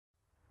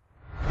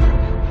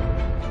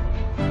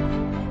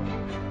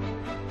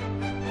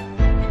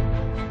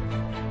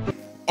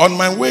On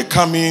my way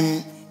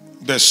coming,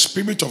 the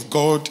Spirit of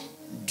God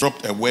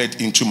dropped a word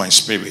into my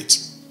spirit.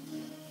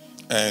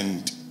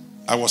 And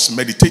I was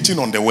meditating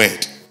on the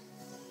word.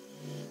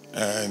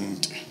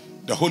 And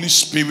the Holy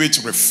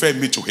Spirit referred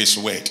me to his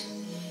word.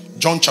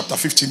 John chapter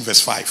 15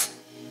 verse 5.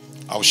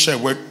 I'll share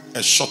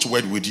a short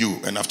word with you.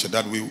 And after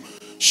that we'll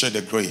share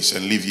the grace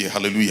and leave here.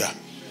 Hallelujah.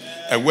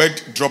 A word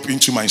dropped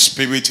into my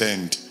spirit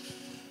and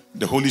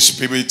the Holy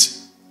Spirit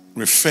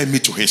referred me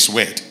to his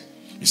word.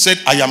 He said,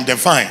 I am the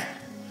vine,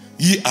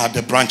 ye are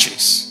the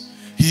branches.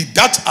 He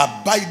that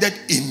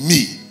abideth in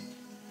me,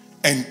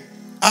 and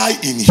I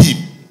in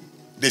him,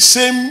 the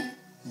same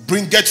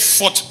bringeth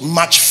forth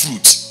much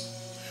fruit.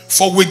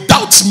 For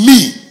without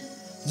me,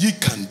 ye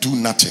can do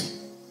nothing.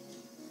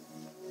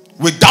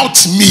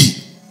 Without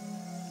me,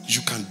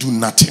 you can do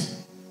nothing.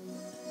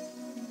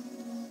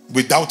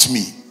 Without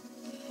me.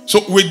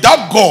 So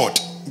without God,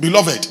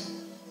 beloved,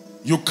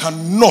 you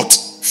cannot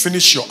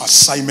finish your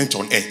assignment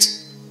on earth.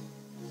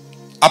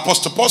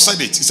 Apostle Paul said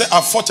it. He said, I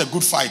have fought a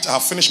good fight. I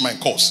have finished my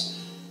course.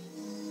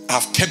 I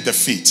have kept the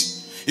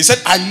faith. He said,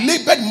 I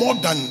labored more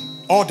than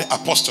all the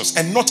apostles,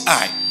 and not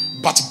I,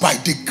 but by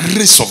the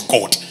grace of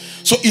God.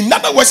 So in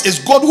other words, it's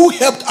God who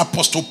helped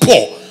Apostle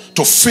Paul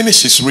to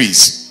finish his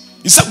race.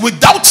 He said,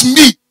 without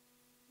me,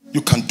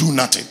 you can do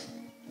nothing.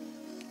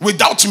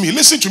 Without me,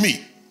 listen to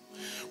me.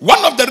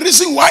 One of the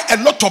reasons why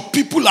a lot of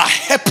people are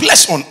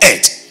helpless on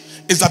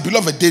earth is that,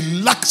 beloved, they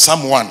lack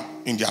someone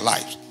in their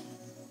lives.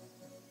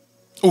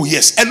 Oh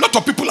yes, a lot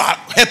of people are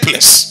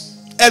helpless.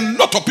 A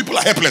lot of people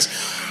are helpless.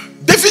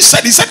 David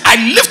said, he said,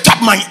 I lift up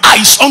my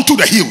eyes unto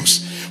the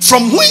hills.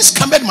 From whence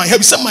cometh my help?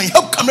 He said, my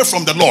help cometh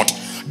from the Lord,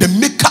 the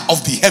maker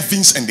of the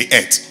heavens and the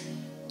earth.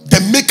 The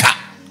maker.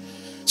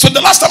 So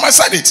the last time I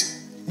said it,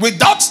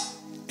 without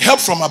help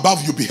from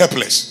above, you'll be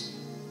helpless.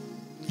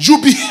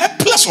 You'll be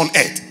helpless on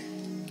earth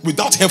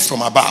without help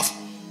from above.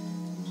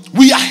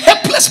 We are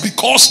helpless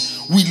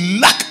because we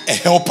lack a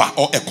helper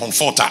or a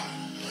comforter.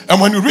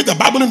 And when you read the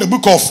Bible in the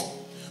book of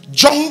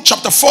John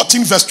chapter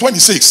 14 verse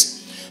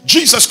 26,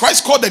 Jesus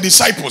Christ called the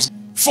disciples,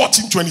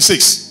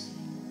 14:26.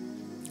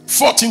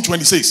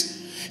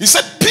 14:26. He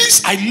said,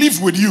 peace I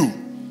leave with you,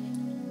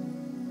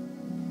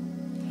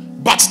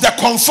 but the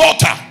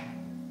comforter,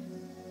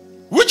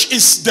 which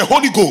is the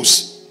Holy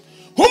Ghost,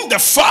 whom the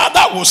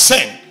Father will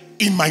send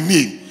in my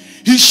name,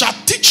 he shall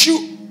teach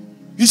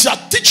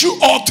you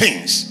all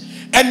things,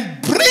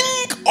 and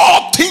bring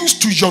all things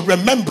to your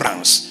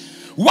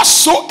remembrance,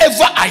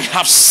 whatsoever I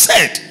have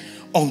said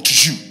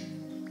unto you.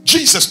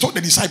 Jesus told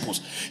the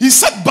disciples, he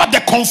said, but the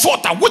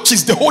comforter, which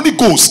is the Holy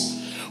Ghost,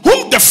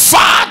 whom the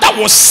Father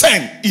will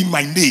send in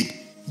my name.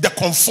 The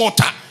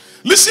comforter.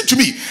 Listen to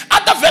me.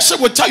 Other version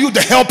will tell you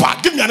the helper.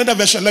 Give me another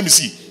version, let me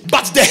see.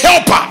 But the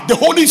helper, the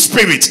Holy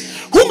Spirit,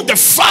 whom the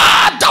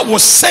Father will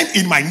send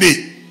in my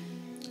name.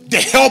 The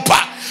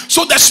helper.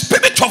 So the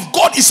Spirit of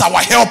God is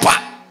our helper.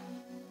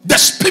 The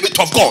Spirit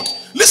of God.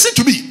 Listen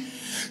to me.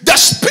 The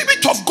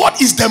Spirit of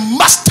God is the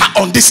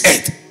master on this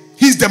earth.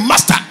 He's the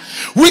master.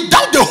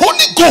 Without the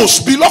Holy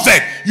Ghost,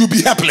 beloved, you'll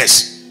be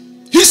helpless.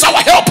 He's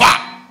our helper.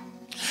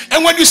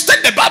 And when you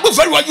study the Bible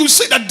very well, you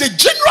see that the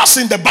generals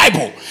in the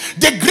Bible,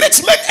 the great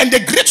men and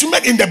the great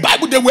women in the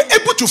Bible, they were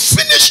able to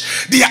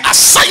finish their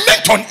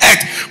assignment on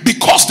earth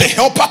because the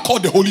helper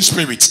called the Holy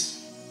Spirit.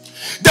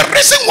 The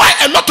reason why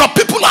a lot of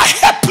people are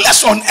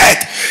helpless on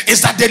earth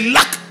is that they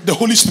lack the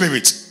Holy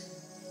Spirit.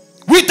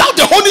 Without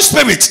the Holy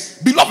Spirit,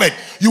 beloved,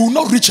 you will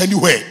not reach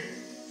anywhere.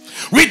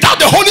 Without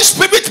the Holy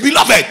Spirit,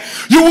 beloved,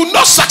 you will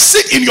not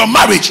succeed in your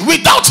marriage.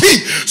 Without him.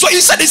 So he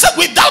said,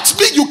 without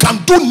me, you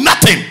can do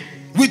nothing.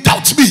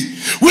 Without me,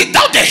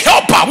 without the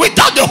helper,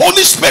 without the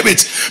Holy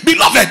Spirit,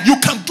 beloved, you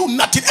can do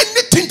nothing.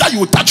 Anything that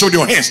you will touch with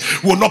your hands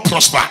will not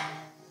prosper.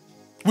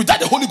 Without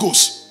the Holy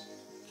Ghost,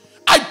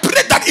 I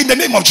pray that in the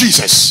name of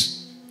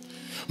Jesus,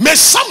 may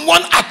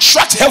someone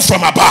attract help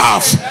from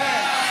above.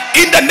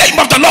 In the name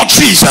of the Lord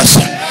Jesus,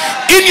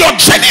 in your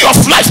journey of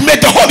life, may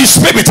the Holy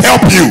Spirit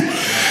help you.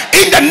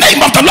 In the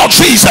name of the Lord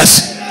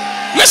Jesus.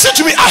 Listen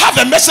to me. I have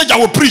a message I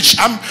will preach.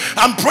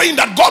 I'm praying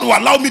that God will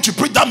allow me to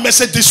preach that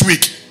message this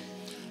week.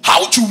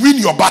 How to win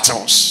your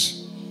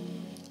battles.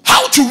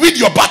 How to win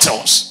your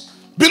battles.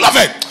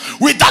 Beloved,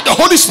 without the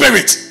Holy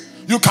Spirit,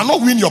 you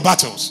cannot win your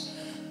battles.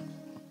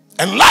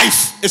 And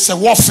life is a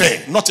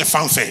warfare, not a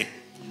fanfare.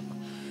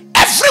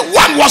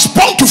 Everyone was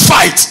born to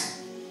fight.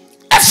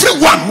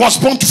 Everyone was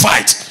born to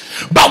fight.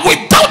 But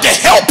without the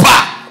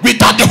helper,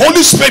 without the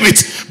Holy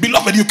Spirit,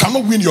 beloved, you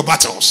cannot win your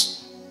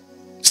battles.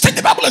 Study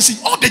the Bible and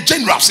see all the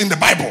generals in the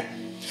Bible.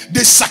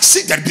 They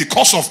succeeded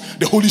because of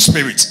the Holy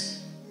Spirit.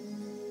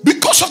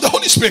 Because of the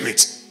Holy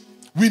Spirit.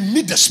 We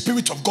need the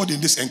Spirit of God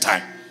in this end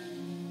time.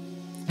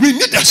 We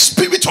need the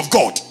Spirit of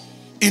God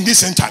in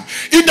this end time.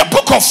 In the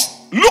book of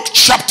Luke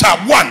chapter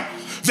 1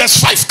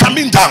 verse 5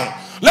 coming down.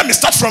 Let me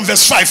start from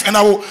verse 5 and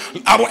I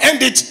will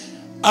end it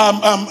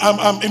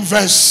in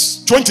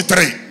verse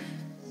 23.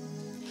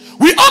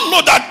 We all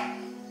know that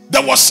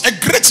there was a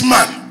great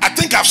man. I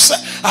think I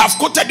have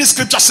quoted this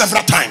scripture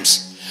several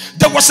times.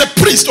 There was a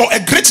priest or a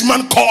great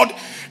man called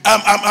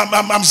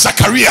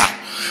Zachariah.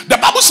 the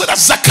Bible said that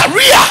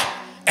Zachariah,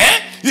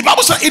 the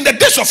Bible said in the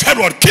days of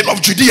Herod, king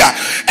of Judea,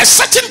 a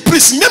certain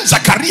priest named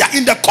Zachariah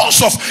in the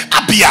course of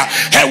Abiah,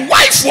 her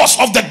wife was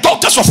of the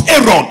daughters of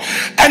Aaron,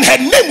 and her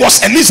name was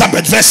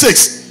Elizabeth. Verse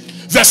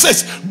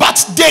 6. But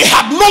they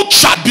had no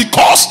child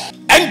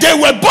and they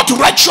were both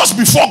righteous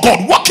before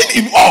God, walking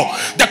in all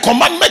the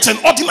commandments and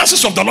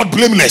ordinances of the Lord,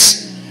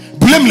 blameless.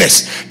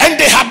 And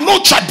they had no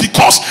child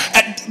because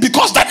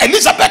that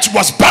Elizabeth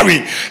was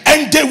barren,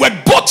 and they were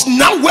both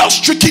now well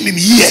stricken in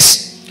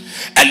years.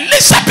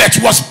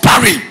 Elizabeth was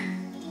barren.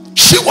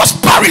 She was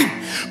barren,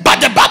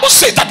 but the Bible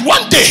says that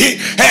one day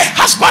her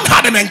husband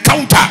had an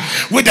encounter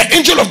with the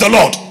angel of the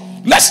Lord.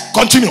 Let's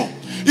continue.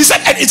 He said,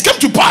 and it came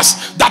to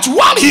pass that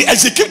while he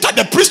executed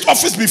the priest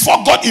office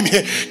before God in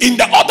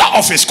the order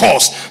of his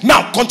course.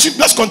 Now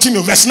let's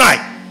continue. Verse 9.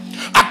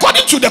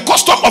 According to the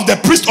custom of the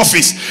priest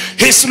office,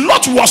 his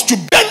lot was to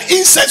burn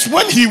incense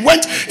when he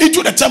went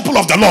into the temple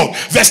of the Lord.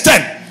 Verse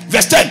 10.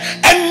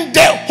 And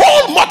the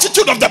whole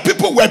multitude of the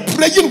people were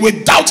praying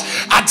without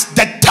at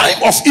the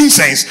time of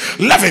incense.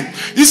 11.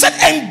 He said,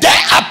 and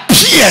there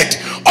appeared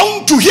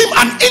unto him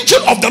an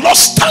angel of the Lord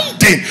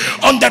standing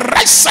on the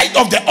right side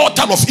of the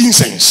altar of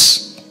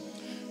incense.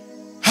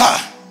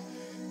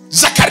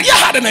 Zachariah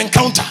had an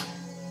encounter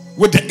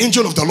with the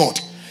angel of the Lord.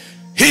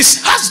 His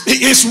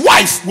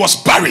wife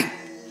was barren,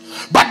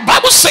 but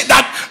Bible said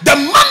that the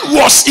man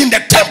was in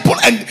the temple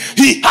and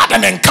he had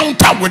an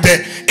encounter with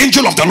the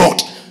angel of the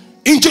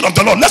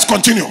Lord. Let's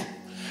continue.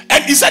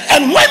 And he said,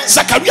 and when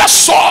Zachariah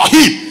saw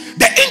him,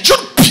 the angel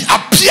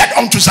appeared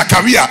unto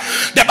Zachariah.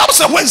 The Bible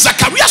said when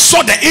Zachariah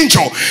saw the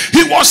angel,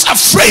 he was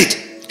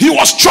afraid, he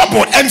was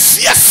troubled, and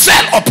fear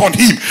fell upon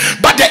him.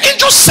 But the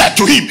angel said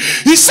to him,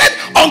 he said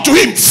unto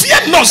him, fear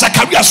not,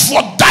 Zacharias,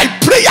 for thy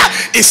prayer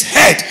is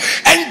heard,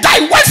 and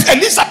thy wife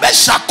Elizabeth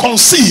shall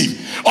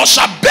conceive, or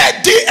shall bear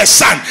thee a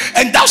son,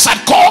 and thou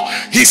shalt call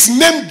his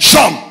name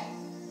John.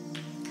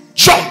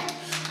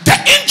 The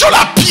angel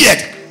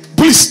appeared.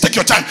 Please take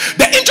your time.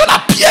 The angel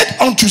appeared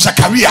unto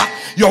Zachariah.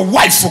 Your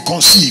wife will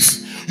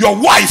conceive. Your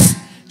wife,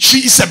 she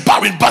is a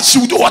barren, but she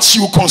will do what?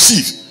 She will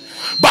conceive.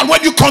 But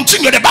when you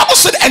continue, the Bible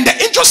said, and the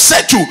angel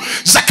said to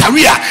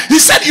Zachariah, he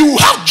said, you will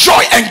have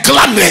joy and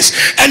gladness,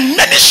 and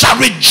many shall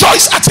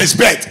rejoice at his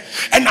birth.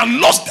 And I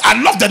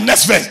love the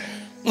next verse.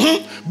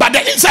 But the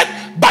angel said,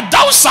 but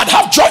thou shalt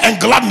have joy and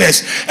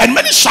gladness, and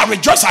many shall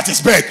rejoice at his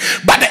birth.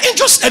 But the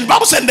angels, and the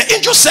Bible said, the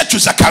angel said to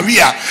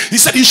Zachariah, he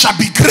said, he shall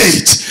be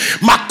great.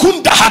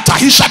 Makunda hata,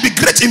 he shall be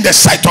great in the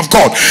sight of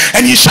God,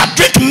 and he shall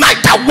drink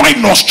neither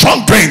wine nor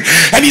strong drink.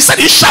 And he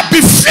said, he shall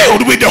be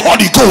filled with the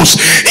Holy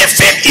Ghost,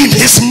 even in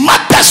his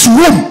mother's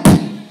womb.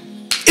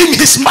 In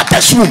his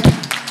mother's womb,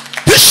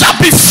 he shall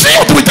be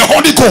filled with the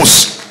Holy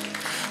Ghost.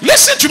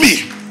 Listen to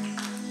me.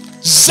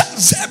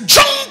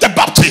 John the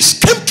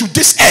Baptist came to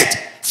this earth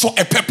for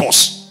a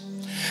purpose.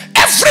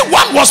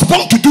 Everyone was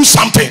born to do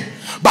something,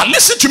 but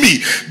listen to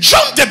me.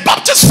 John the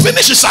Baptist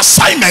finished his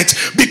assignment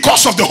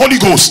because of the Holy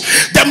Ghost.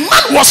 The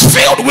man was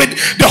filled with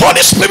the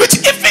Holy Spirit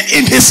even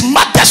in his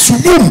mother's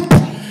womb.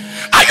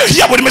 Are you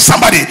here with me,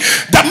 somebody?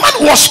 The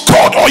man was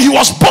called, or he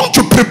was born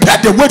to prepare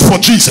the way for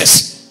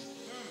Jesus.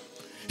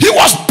 He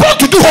was born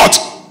to do what?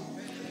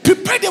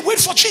 Prepare the way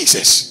for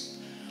Jesus.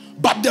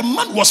 But the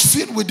man was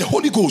filled with the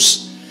Holy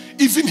Ghost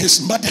even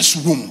his mother's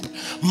womb.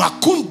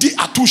 Makundi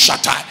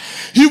atushata.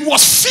 He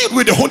was filled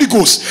with the Holy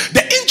Ghost.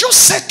 The angel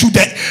said to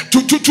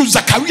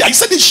Zachariah, he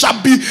said, he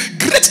shall be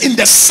great in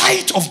the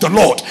sight of the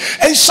Lord,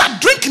 and shall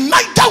drink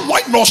neither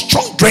wine nor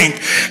strong drink,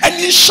 and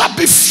he shall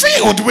be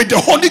filled with the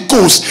Holy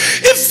Ghost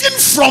even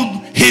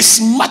from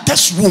his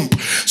mother's womb.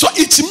 So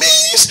it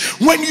means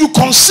when you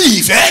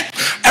conceive,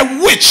 a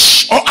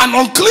witch or an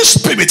unclean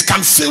spirit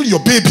can fill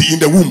your baby in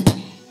the womb.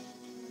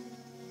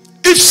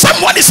 If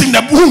someone is in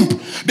the womb,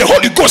 the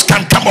Holy Ghost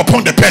can come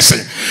upon the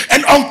person,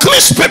 and unclean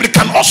spirit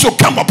can also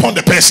come upon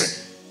the person.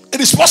 It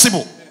is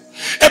possible.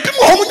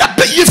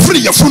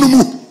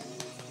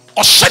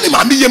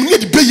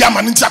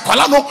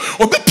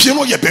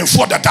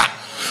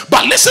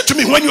 But listen to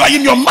me, when you are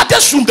in your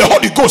mother's womb, the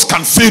Holy Ghost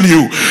can fill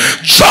you.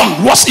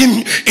 John was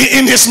in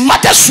his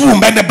mother's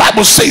womb, and the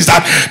Bible says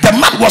that the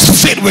man was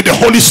filled with the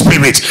Holy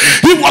Spirit.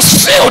 He was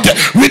filled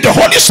with the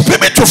Holy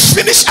Spirit to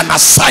finish an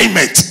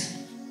assignment.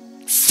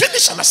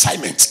 Finish an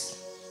assignment.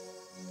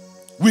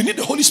 We need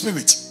the Holy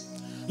Spirit.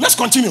 Let's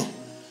continue.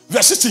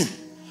 Verse 16.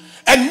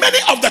 And many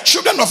of the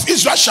children of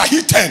Israel shall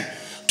he turn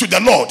to the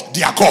Lord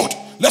their God.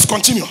 Let's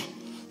continue.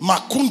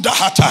 Makunda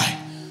hatai,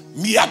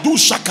 miadu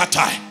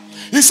shakatai.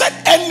 He said,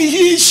 and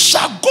he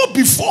shall go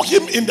before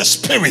him in the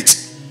spirit.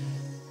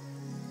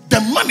 The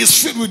man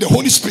is filled with the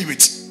Holy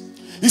Spirit.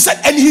 He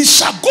said, and he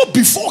shall go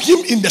before him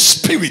in the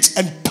spirit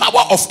and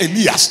power of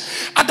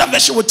Elias. Other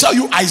version will tell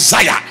you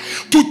Isaiah,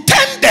 to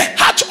turn the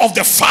heart of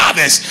the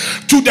fathers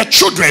to the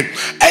children,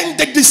 and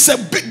the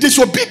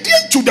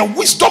disobedient to the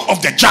wisdom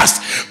of the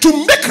just, to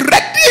make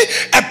ready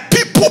a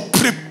people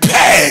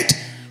prepared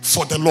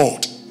for the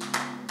Lord.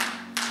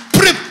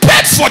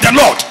 Prepared for the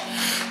Lord.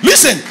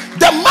 Listen,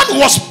 the man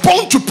was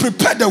born to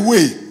prepare the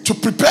way to to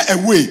prepare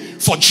a way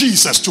for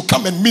Jesus to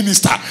come and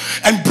minister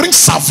and bring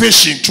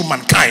salvation to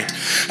mankind.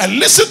 And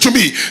listen to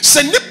me,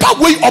 say nipa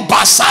way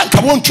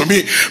obasanka won to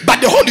me,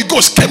 but the Holy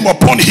Ghost came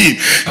upon him.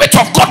 Spirit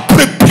of God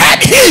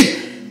prepared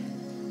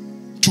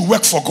him to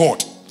work for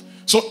God.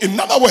 So in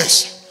other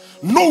words,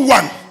 no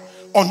one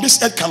on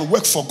this earth can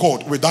work for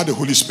God without the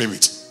Holy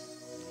Spirit.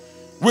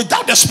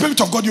 Without the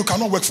Spirit of God, you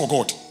cannot work for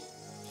God.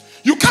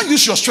 You can't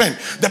use your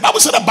strength. The Bible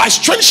said that by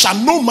strength shall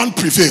no man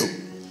prevail.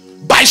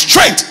 By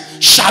strength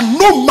shall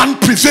no man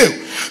prevail.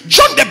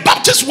 John the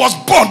Baptist was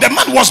born. The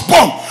man was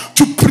born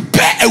to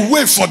prepare a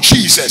way for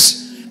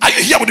Jesus. Are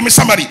you here with me,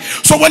 somebody?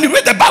 So when you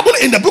read the Bible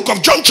in the book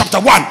of John chapter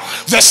 1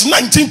 verse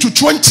 19 to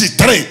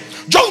 23,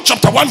 John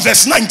chapter 1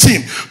 verse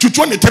 19 to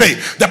 23,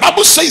 the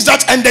Bible says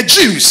that, and the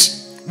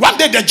Jews, one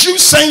day the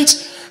Jews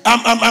sent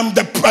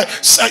the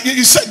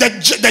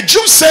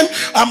Jews sent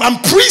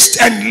priests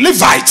and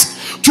Levites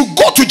to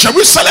go to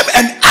Jerusalem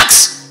and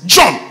ask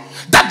John,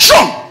 that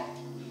John,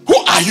 who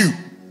are you?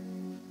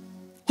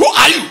 Who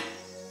are you?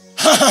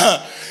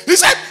 He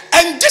said,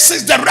 and this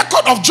is the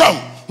record of John,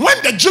 when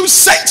the Jews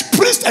sent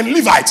priests and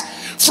Levites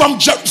from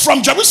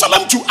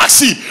Jerusalem to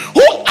ask him,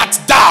 who art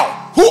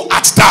thou? Who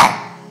art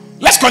thou?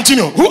 Let's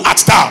continue. Who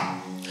art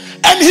thou?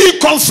 And he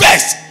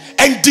confessed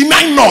and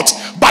denied not,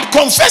 but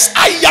confessed,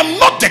 I am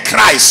not the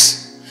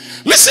Christ.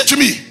 Listen to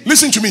me.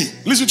 Listen to me.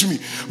 Listen to me.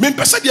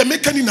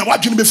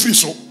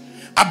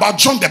 About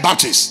John the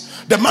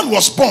Baptist. The man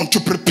was born to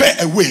prepare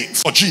a way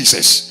for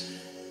Jesus.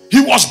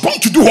 He was born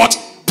to do what?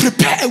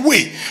 Prepare a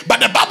way. But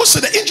the Bible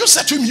said, the angel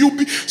said to him, you'll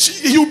be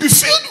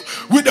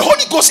filled with the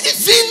Holy Ghost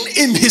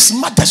even in his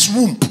mother's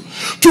womb,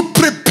 to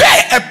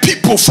prepare a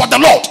people for the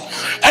Lord.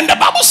 And the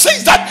Bible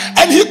says that,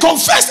 and he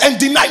confessed and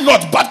denied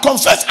not, but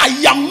confessed, I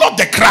am not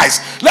the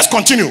Christ. Let's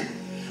continue.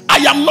 I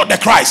am not the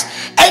Christ.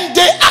 And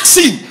they asked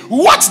him,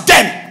 what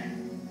then?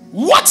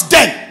 What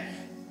then?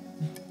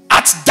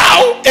 Art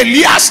thou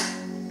Elias?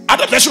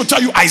 Other version will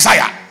tell you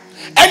Isaiah.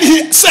 And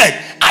he said,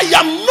 I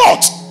am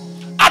not.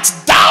 Art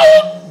thou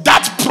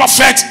that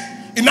prophet?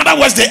 In other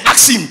words, they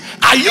asked him,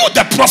 are you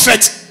the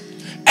prophet?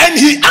 And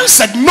he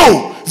answered,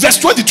 no. Verse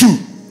 22.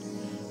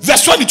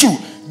 Verse 22.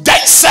 Then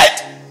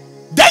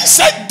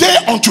said they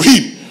unto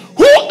him,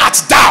 who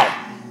art thou,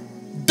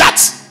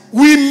 that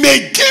we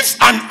may give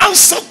an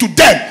answer to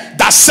them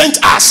that sent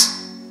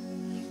us?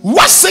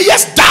 What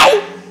sayest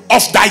thou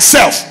of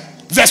thyself?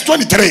 Verse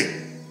 23.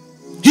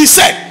 He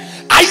said,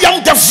 I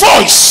am the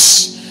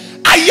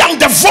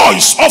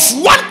voice of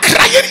one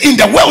crying in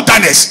the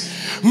wilderness,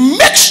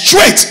 make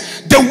straight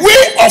the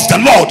way of the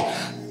Lord,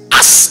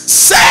 as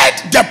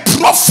said the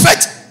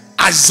prophet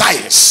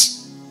Isaiah.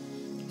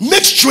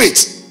 Make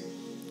straight.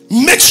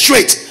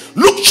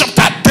 Luke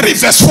chapter 3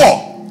 verse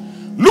 4.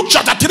 Luke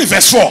chapter 3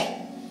 verse 4.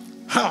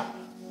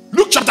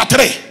 Luke chapter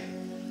 3.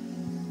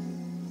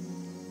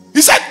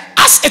 He said,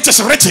 as it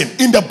is written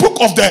in the book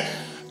of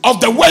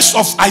the words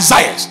of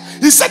Isaiah,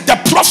 he said, the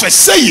prophet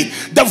saying,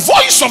 the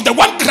voice of the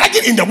one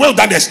crying in the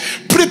wilderness,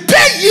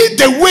 prepare ye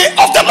the way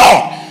of the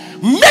Lord,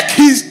 make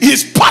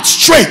his path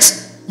straight.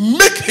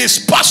 Make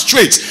his path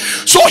straight.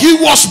 So he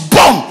was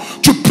born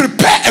to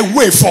prepare a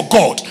way for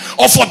God,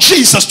 or for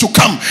Jesus to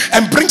come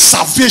and bring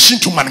salvation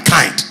to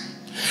mankind.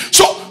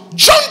 So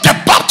John the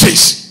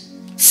Baptist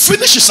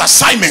finished his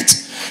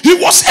assignment. He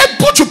was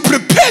able to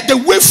prepare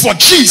the way for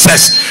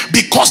Jesus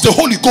because the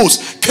Holy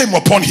Ghost came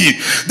upon him.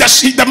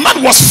 The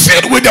man was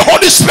filled with the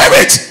Holy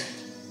Spirit.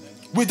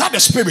 Without the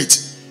Spirit,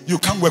 you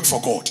can't work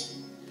for God.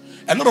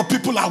 A lot of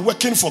people are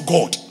working for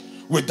God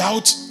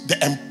without the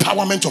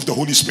empowerment of the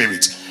Holy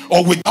Spirit,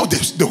 or without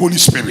the Holy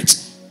Spirit.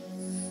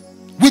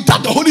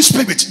 Without the Holy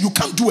Spirit, you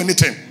can't do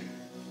anything.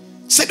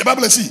 Say the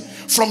Bible and see.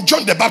 From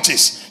John the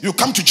Baptist, you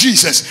come to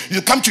Jesus,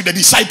 you come to the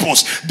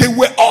disciples. They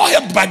were all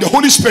helped by the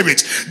Holy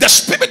Spirit. The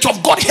Spirit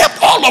of God helped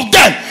all of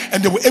them,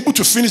 and they were able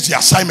to finish the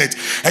assignment.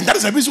 And that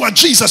is the reason why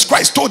Jesus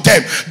Christ told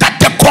them that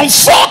the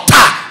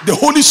Comforter, the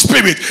Holy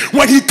Spirit,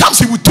 when he comes,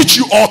 he will teach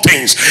you all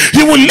things.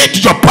 He will lead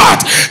your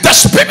path. The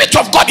Spirit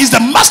of God is the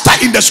master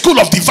in the school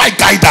of divine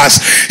guidance.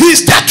 He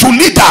is there to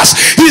lead us.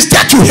 He is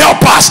there to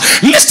help us.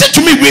 Listen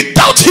to me,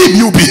 without him,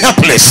 you'll be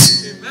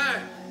helpless.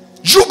 Amen.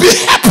 You'll be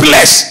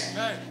helpless.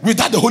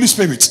 Without the Holy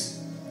Spirit,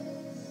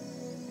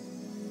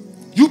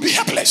 you'll be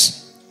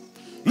helpless.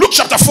 Luke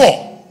chapter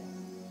 4.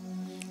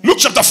 Luke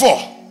chapter 4.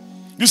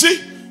 You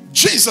see,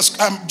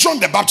 John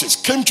the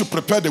Baptist came to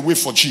prepare the way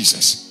for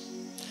Jesus.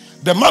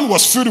 The man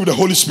was filled with the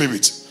Holy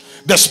Spirit.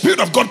 The Spirit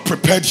of God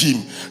prepared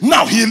him.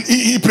 Now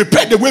he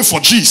prepared the way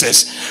for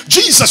Jesus.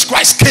 Jesus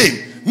Christ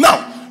came.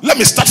 Now let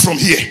me start from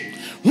here.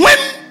 When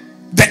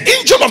the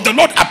angel of the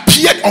Lord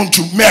appeared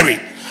unto Mary,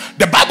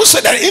 the Bible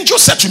said that the angel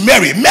said to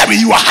Mary, Mary,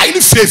 you are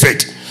highly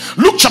favored.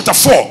 Luke chapter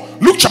 4.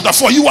 Luke chapter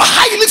 4. You are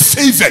highly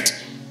favored.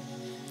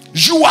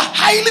 You are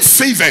highly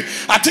favored.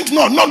 I think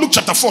not Luke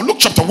chapter 4. Luke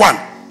chapter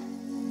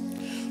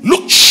 1.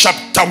 Luke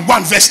chapter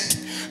 1 verse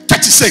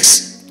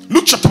 36.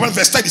 Luke chapter 1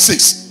 verse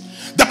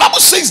 36. The Bible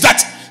says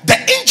that the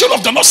angel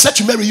of the Lord said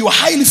to Mary, you are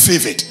highly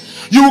favored.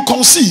 You will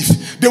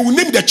conceive. They will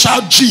name the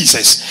child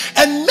Jesus.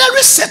 And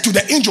Mary said to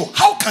the angel,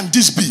 how can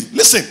this be?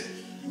 Listen.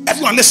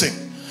 Everyone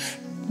listen.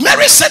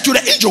 Mary said to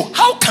the angel,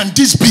 how can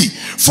this be?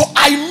 For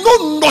I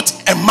know not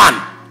a man.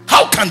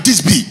 How can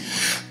this be?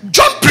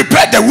 John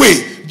prepared the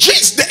way.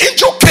 Jesus, the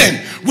angel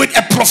came with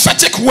a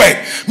prophetic word.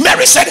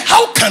 Mary said,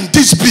 how can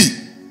this be?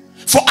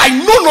 For I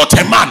know not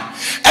a man.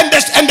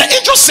 And the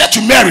angel said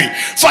to Mary,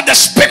 for the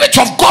Spirit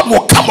of God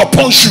will come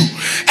upon you,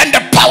 and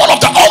the power of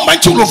the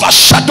Almighty will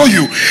overshadow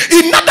you.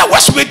 In other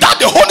words, without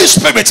the Holy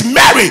Spirit,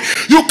 Mary,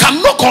 you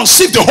cannot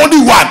conceive the Holy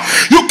One.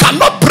 You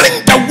cannot bring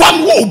the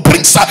one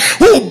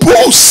who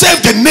will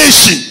save the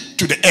nation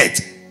to the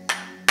earth.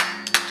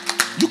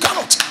 You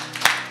cannot.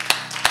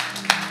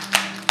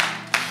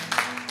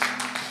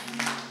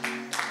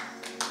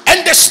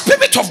 And the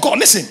Spirit of God,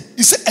 listen,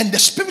 he said, and the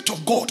Spirit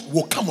of God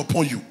will come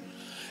upon you,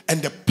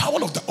 and the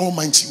power of the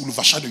Almighty will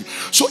overshadow you.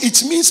 So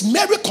it means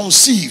Mary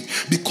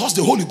conceived because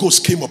the Holy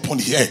Ghost came upon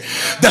her.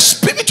 The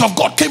Spirit of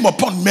God came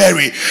upon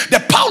Mary.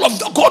 The power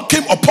of God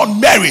came upon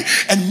Mary,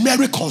 and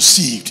Mary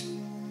conceived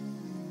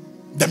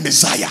the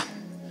Messiah.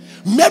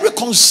 Mary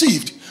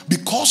conceived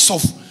because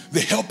of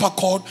the helper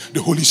called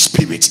the Holy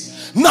Spirit.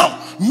 Now,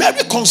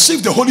 Mary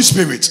conceived the Holy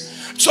Spirit.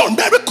 So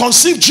Mary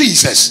conceived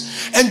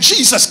Jesus, and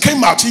Jesus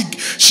came out.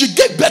 She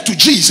gave birth to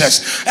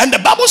Jesus, and the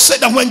Bible said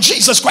that when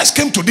Jesus Christ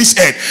came to this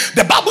earth,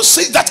 the Bible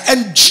says that,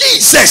 and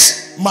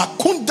Jesus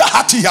makunda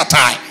hati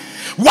yatai.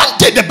 One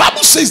day the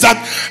Bible says that,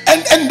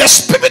 and the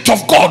Spirit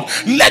of God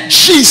led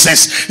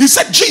Jesus. He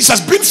said, Jesus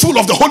being full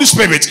of the Holy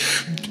Spirit.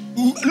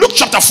 Luke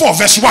chapter 4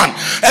 verse 1.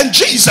 And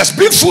Jesus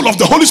being full of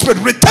the Holy Spirit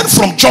returned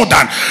from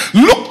Jordan.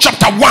 Luke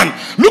chapter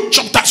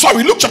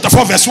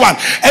 4 verse 1.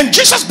 And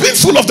Jesus being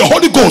full of the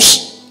Holy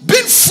Ghost.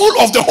 Being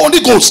full of the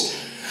Holy Ghost.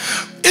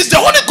 It's the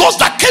Holy Ghost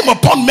that came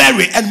upon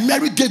Mary, and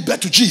Mary gave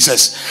birth to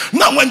Jesus.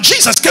 Now when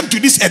Jesus came to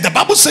this earth, the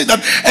Bible says that,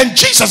 and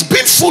Jesus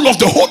being full of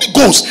the Holy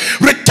Ghost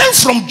returned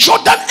from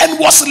Jordan and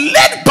was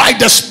led by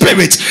the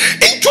Spirit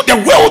into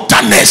the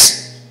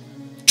wilderness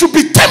to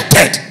be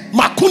tempted.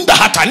 Makunda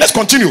hata. Let's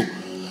continue.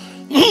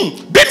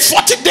 Being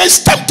 40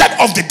 days tempted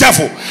of the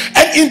devil,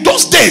 and in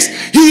those days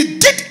he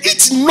did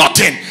eat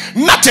nothing.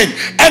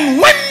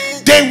 And when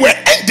they were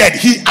ended,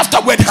 he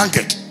afterward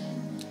hungered.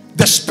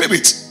 The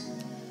Spirit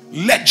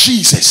led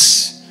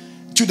Jesus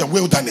to the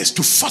wilderness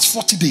to fast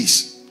 40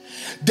 days.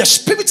 The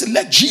Spirit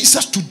led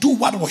Jesus to do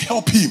what will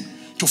help him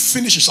to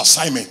finish his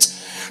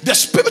assignment. The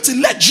Spirit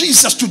led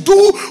Jesus to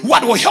do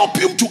what will help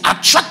him to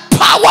attract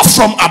power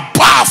from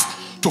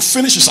above to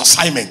finish his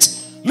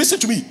assignment. Listen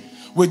to me.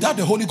 Without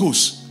the Holy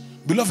Ghost,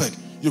 beloved,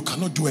 you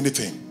cannot do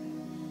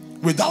anything.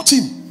 Without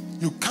him,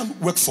 you can't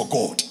work for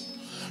God.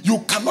 You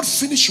cannot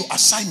finish your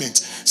assignment.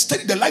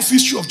 Study the life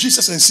history of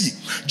Jesus and see.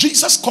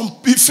 Jesus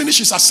finished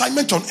his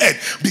assignment on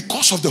earth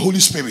because of the Holy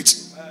Spirit.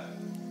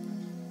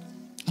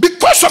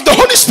 Because of the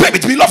Holy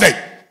Spirit, beloved,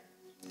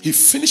 he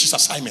finished his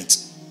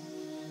assignment.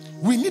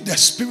 We need the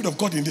Spirit of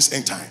God in this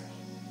end time.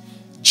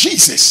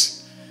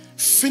 Jesus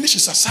finished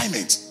his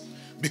assignment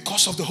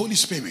because of the Holy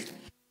Spirit.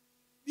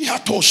 He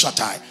had told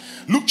Shaddai.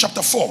 Luke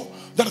chapter 4,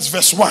 that is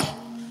verse 1.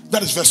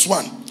 That is verse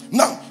 1.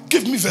 Now,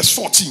 give me verse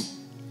 14.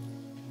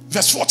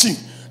 Verse 14.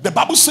 The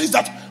Bible says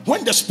that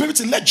when the Spirit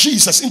led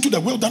Jesus into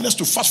the wilderness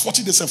to fast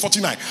 40 days and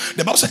 49,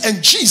 the Bible says,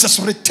 and Jesus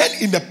returned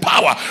in the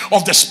power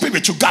of the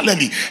Spirit to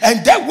Galilee,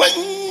 and there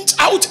went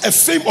out a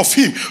fame of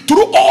him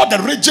through all the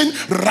region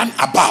ran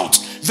about.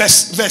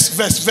 Verse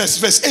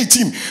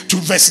 18 to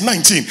verse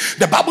 19.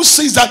 The Bible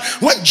says that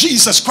when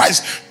Jesus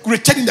Christ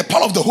returned in the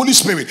power of the Holy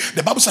Spirit,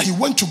 the Bible said he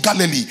went to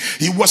Galilee.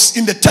 He was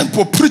in the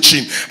temple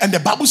preaching, and the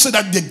Bible said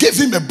that they gave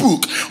him a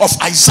book of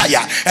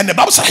Isaiah, and the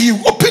Bible said he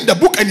opened the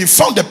book and he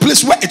found the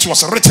place where it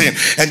was written,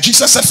 and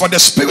Jesus said, for the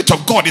Spirit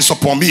of God is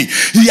upon me.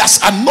 He has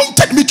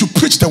anointed me to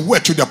preach the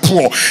word to the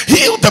poor,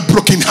 heal the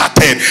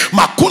brokenhearted,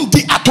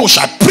 makundi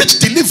atosha, preach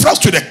deliverance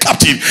to the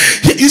captive.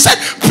 He said,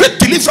 preach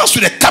deliverance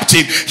to the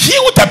captive,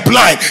 heal the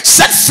blind,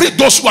 set free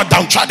those who are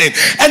downtrodden,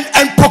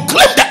 and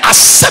proclaim the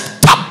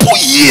acceptable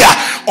year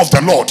of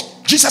the Lord.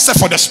 Jesus said,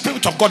 for the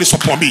Spirit of God is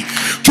upon me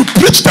to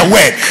preach the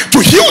word, to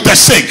heal the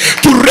sick,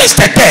 to raise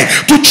the dead,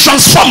 to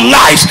transform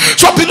lives.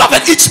 So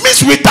beloved, it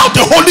means without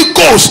the Holy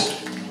Ghost,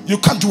 you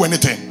can't do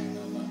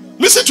anything.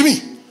 Listen to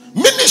me.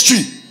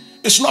 Ministry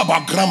is not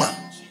about grammar.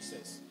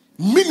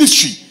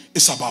 Ministry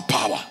is about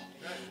power.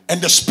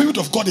 And the Spirit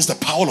of God is the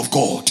power of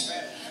God.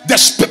 The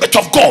Spirit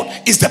of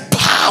God is the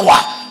power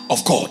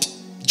of God.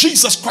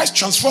 Jesus Christ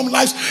transformed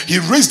lives. He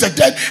raised the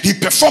dead. He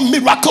performed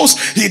miracles.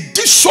 He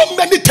did so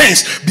many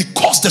things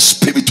because the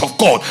Spirit of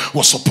God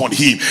was upon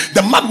him.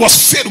 The man was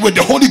filled with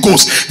the Holy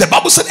Ghost. The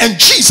Bible said, and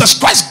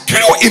Jesus Christ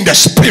grew in the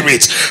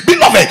Spirit.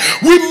 Beloved,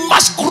 we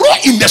must grow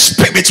in the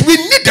Spirit. We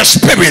need the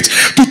Spirit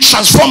to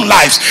transform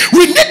lives.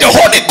 We need the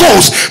Holy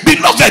Ghost,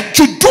 beloved,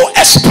 to do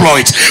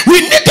exploits.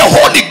 We need the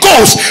Holy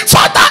Ghost,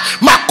 Father,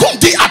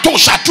 Makundi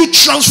Atosha, to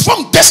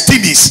transform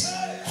destinies.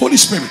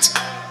 Holy Spirit.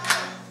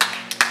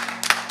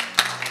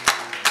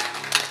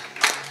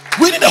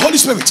 We need the Holy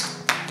Spirit.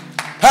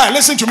 Hey,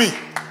 listen to me.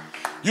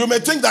 You may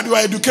think that you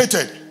are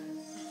educated,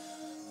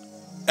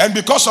 and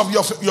because of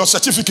your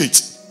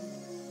certificate,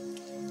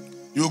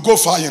 you go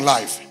far in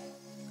life.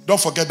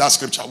 Don't forget that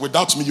scripture.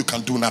 Without me, you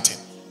can do nothing.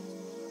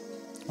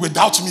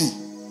 without me.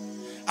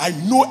 I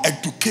know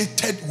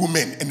educated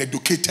women and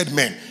educated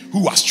men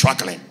who are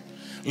struggling.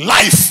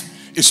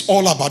 Life is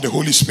all about the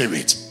Holy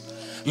Spirit.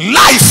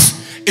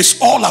 Life is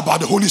all about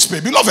the Holy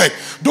Spirit. Beloved,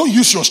 don't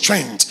use your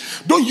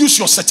strength. Don't use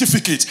your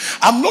certificate.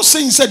 I'm not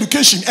saying it's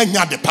education and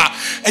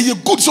Dapaah and you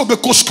go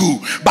to school,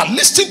 but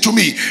listen to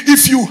me.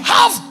 If you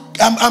have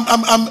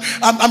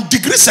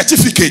degree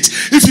certificate,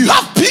 if you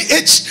have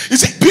PhD,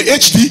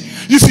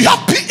 if you have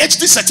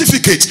PhD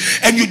certificate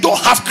and you don't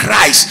have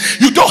Christ,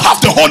 you don't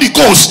have the Holy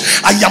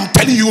Ghost, I am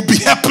telling you, you'll be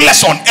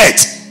helpless on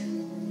earth.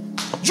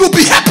 You'll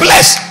be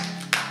helpless.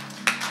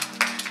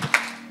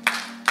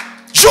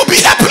 You'll be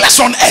helpless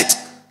on earth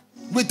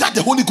without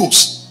the Holy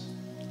Ghost.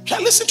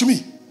 Listen to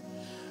me.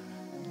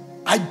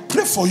 I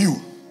pray for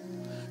you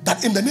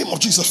that in the name of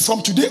Jesus,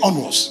 from today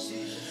onwards,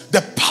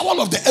 the power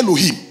of the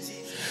Elohim,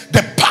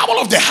 the power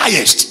of the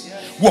highest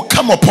will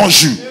come upon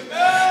you.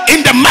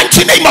 In the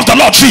mighty name of the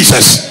Lord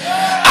Jesus,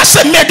 I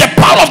said, may the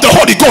power of the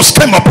Holy Ghost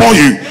come upon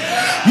you.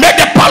 May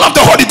the power of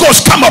the Holy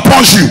Ghost come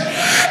upon you.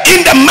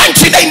 In the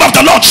mighty name of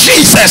the Lord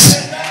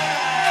Jesus.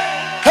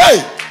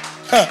 Hey.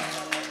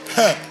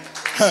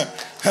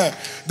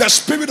 The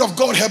Spirit of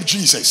God helped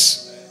Jesus.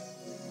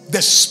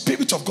 The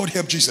Spirit of God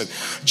helped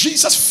Jesus.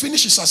 Jesus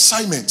finished his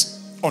assignment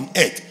on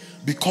earth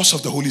because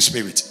of the Holy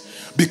Spirit,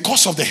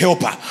 because of the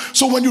helper.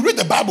 So when you read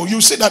the Bible,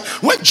 you see that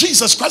when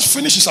Jesus Christ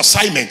finished his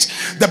assignment,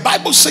 the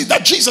Bible says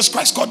that Jesus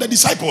Christ called the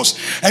disciples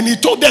and he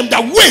told them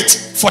that wait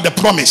for the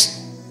promise.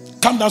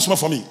 Come down small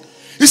for me.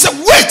 He said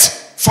wait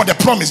for the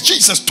promise.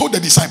 Jesus told the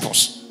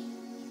disciples,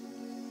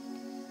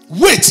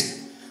 wait.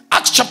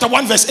 Acts chapter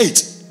 1 verse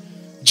 8.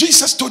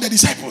 Jesus told the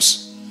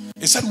disciples,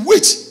 he said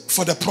wait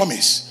for the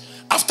promise.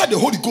 After the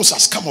Holy Ghost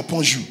has come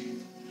upon you,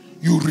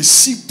 you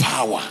receive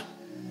power.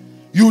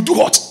 You do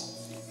what?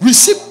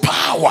 Receive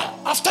power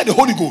after the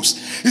Holy Ghost.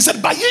 He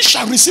said, but ye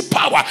shall receive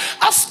power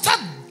after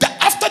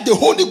the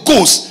Holy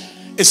Ghost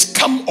is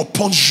come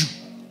upon you.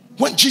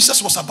 When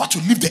Jesus was about to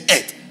leave the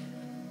earth,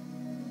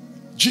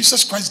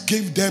 Jesus Christ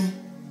gave them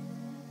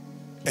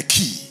a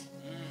key,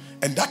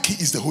 and that key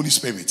is the Holy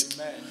Spirit.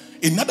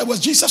 In other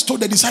words, Jesus told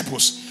the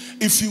disciples,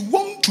 if you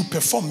want to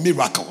perform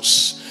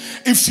miracles,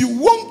 if you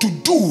want to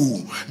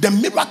do the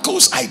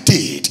miracles I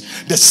did,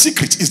 the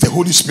secret is the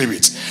Holy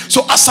Spirit.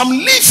 So as I'm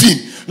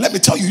leaving, let me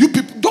tell you, you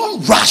people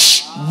don't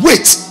rush.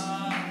 Wait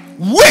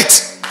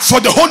for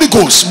the Holy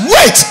Ghost.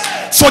 Wait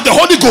for the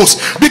Holy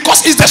Ghost,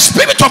 because it's the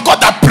Spirit of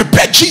God that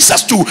prepared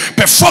Jesus to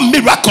perform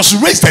miracles,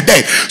 raise the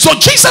dead. So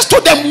Jesus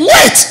told them,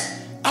 wait.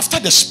 After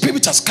the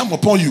Spirit has come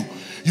upon you,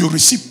 you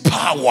receive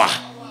power.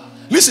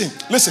 Listen.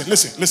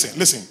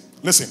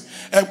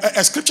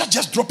 A scripture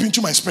just dropped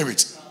into my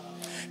spirit.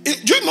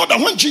 Do you know that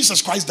when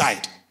Jesus Christ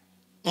died,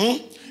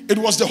 it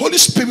was the Holy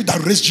Spirit that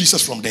raised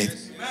Jesus from death?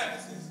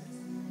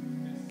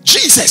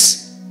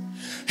 Jesus.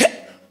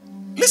 Hey,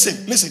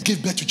 listen,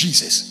 give birth to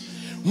Jesus.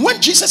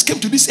 When Jesus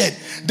came to this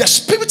earth, the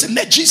Spirit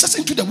led Jesus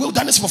into the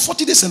wilderness for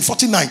 40 days and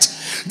 40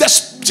 nights.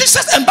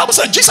 And Bible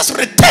said Jesus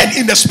returned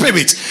in the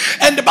Spirit.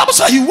 And the Bible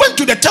said he went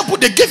to the temple,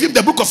 they gave him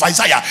the book of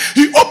Isaiah.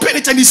 He opened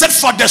it and he said,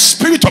 for the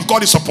Spirit of God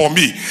is upon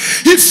me.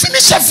 He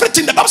finished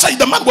everything. The Bible said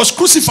the man was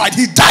crucified,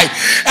 he died.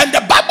 And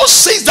the Bible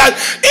says that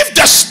if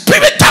the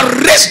Spirit that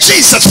raised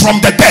Jesus from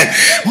the dead,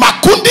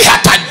 Makundi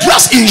had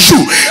addressed in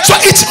you. So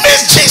it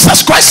means Jesus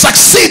Christ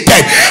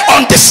succeeded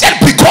on this earth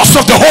because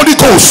of the Holy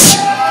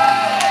Ghost.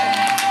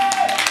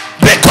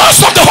 Because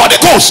of the Holy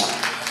Ghost,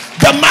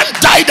 the man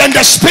died and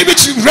the Spirit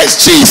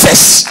raised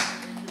Jesus.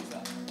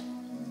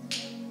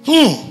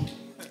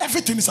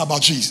 Everything is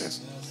about Jesus.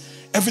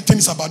 Everything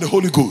is about the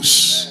Holy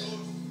Ghost.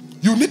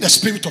 You need the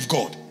Spirit of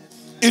God.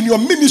 In your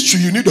ministry,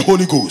 you need the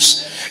Holy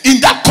Ghost.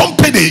 In that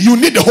company, you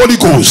need the Holy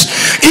Ghost.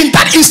 In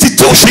that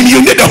institution,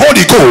 you need the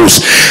Holy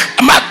Ghost.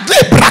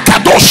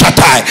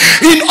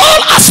 In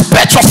all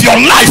aspects of your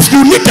life,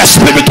 you need the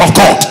Spirit of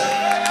God.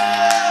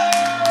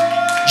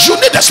 You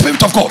need the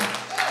Spirit of God.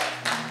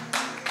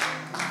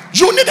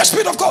 You need the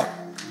Spirit of God.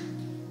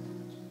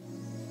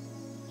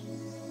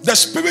 The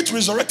Spirit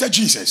resurrected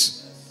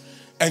Jesus.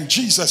 And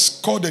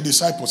Jesus called the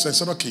disciples and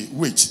said, okay,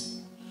 wait.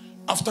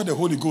 After the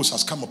Holy Ghost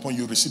has come upon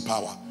you, receive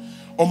power.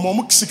 Or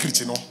more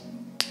secret, you know.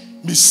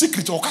 Me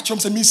secret, or catch them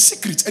say, me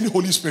secret, any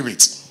Holy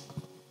Spirit.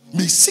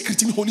 Me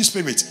secret, any Holy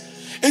Spirit.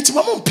 And to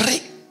mama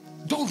pray,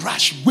 don't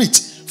rush, wait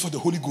for the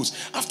Holy Ghost.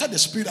 After the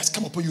Spirit has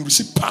come upon you,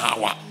 receive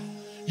power.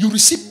 You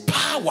receive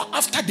power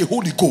after the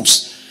Holy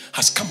Ghost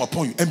has come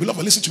upon you. And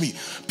beloved, listen to me.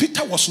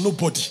 Peter was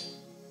nobody.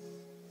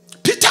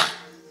 Peter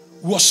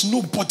was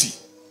nobody.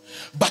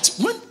 But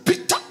when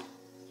Peter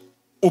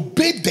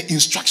obeyed the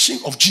instruction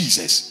of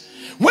Jesus,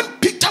 when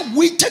Peter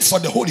waited for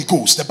the Holy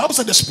Ghost, the Bible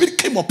said the Spirit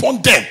came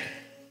upon them.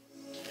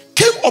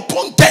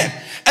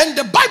 And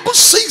the Bible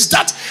says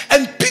that,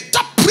 and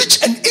Peter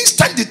preached, and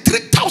instantly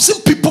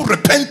 3,000 people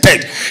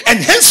repented, and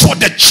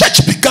henceforth the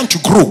church began to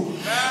grow.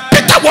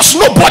 Peter was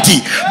nobody,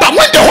 but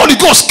when the Holy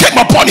Ghost came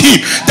upon him,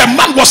 the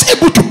man was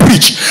able to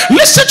preach.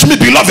 Listen to me,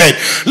 beloved.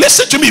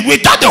 Listen to me.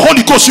 Without the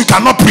Holy Ghost, you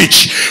cannot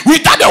preach.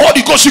 Without the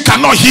Holy Ghost, you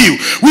cannot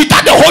heal.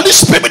 Without the Holy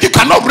Spirit, you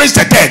cannot raise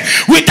the dead.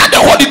 Without the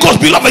Holy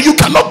Ghost, beloved, you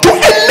cannot do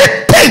anything.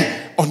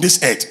 on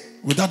this earth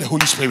without the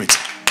Holy Spirit.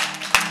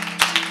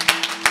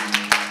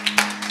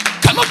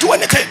 Cannot do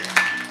anything.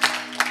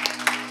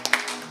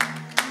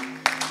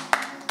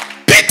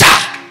 Peter,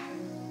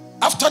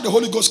 after the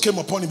Holy Ghost came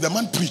upon him, the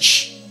man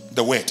preached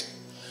the word.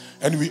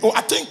 And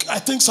I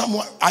think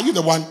someone, are you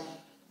the one?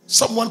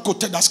 Someone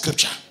quoted that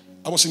scripture.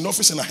 I was in the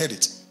office and I heard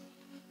it.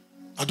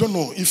 I don't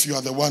know if you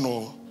are the one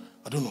or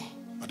I don't know.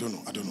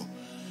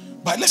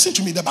 But listen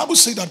to me. The Bible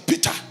says that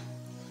Peter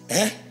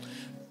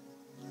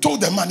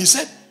told the man, he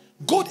said,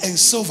 gold and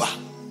silver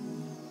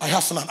I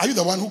have none. Are you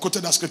the one who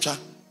quoted that scripture?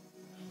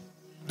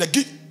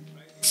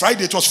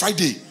 Friday, it was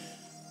Friday.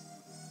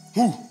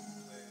 Who?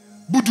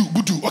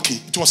 Budu. Okay,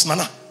 it was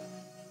Nana.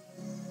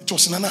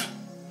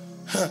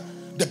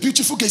 The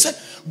beautiful girl said,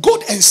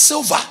 gold and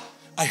silver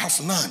I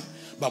have none,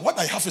 but what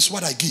I have is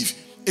what I give.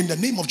 In the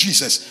name of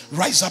Jesus,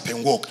 rise up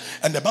and walk.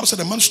 And the Bible said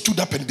the man stood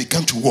up and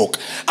began to walk.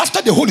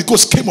 After the Holy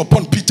Ghost came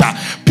upon Peter,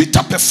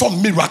 Peter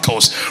performed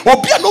miracles. Or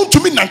be known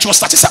to me, Nancho,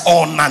 status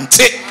or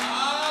Nante.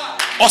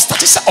 Or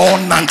status or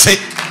Nante.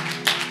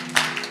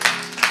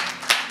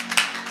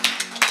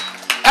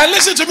 And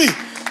listen to me,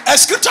 a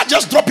scripture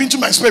just dropped into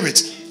my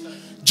spirit.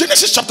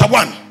 Genesis chapter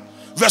 1,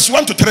 verse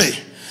 1 to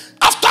 3.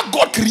 After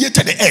God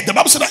created the earth, the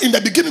Bible said that in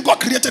the beginning God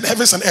created the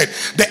heavens and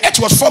earth. The earth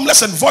was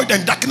formless and void,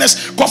 and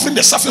darkness covering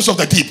the surface of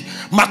the deep.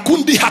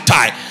 Makundi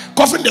hatai,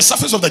 covering the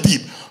surface of the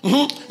deep.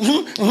 And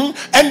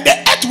the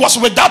earth was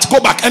without, go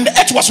back, and the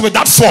earth was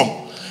without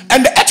form.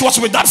 And the earth was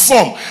without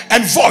form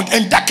and void,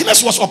 and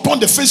darkness was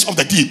upon the face of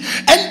the deep.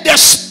 And the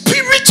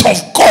Spirit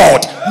of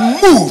God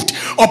moved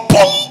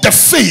upon the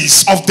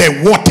face of the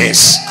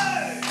waters.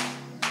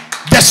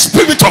 The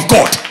Spirit of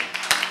God.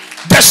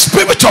 The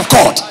Spirit of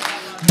God.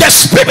 The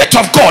Spirit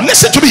of God.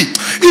 Listen to me.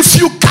 If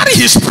you carry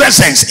His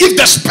presence, if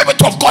the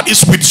Spirit of God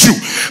is with you,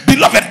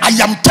 beloved, I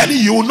am telling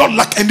you, you will not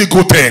lack any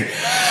good thing.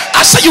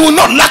 I say you will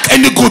not lack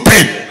any good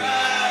thing.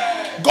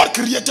 God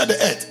created the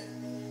earth,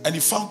 and He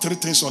found three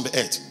things on the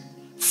earth: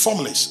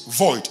 formless,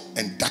 void,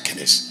 and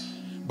darkness.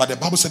 But the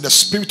Bible said the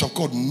Spirit of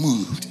God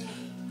moved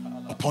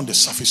upon the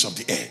surface of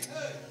the earth.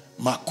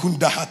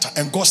 Makunda hata,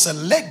 and God said,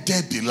 let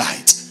there be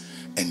light,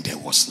 and there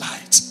was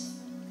light.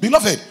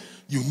 Beloved,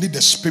 you need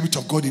the Spirit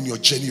of God in your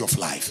journey of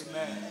life.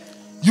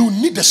 You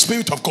need the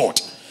Spirit of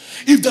God.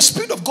 If the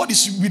Spirit of God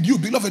is with you,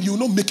 beloved, you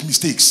will not make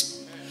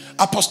mistakes.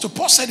 Apostle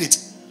Paul said it.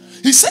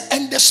 He said,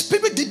 and the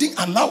Spirit didn't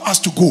allow us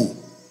to go.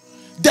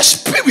 The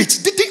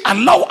Spirit didn't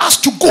allow us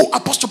to go.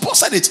 Apostle Paul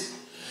said it.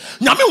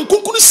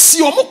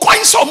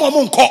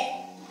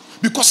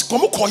 Because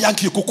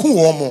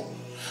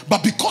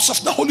but because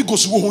of the Holy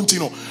Ghost,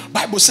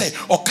 Bible say,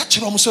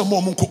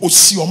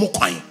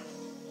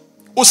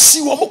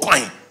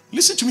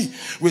 listen to me.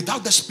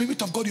 Without the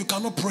Spirit of God, you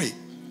cannot pray.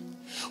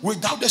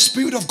 Without the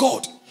Spirit of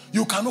God,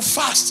 you cannot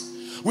fast.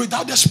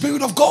 Without the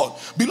Spirit of God,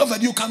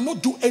 beloved, you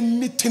cannot do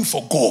anything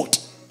for God.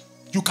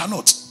 You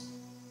cannot.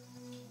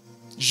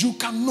 You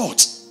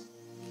cannot.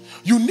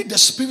 You need the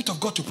Spirit of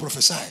God to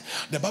prophesy.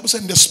 The Bible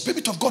said the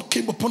Spirit of God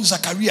came upon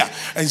Zachariah,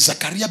 and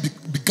Zachariah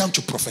began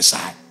to prophesy.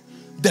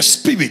 The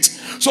Spirit.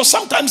 So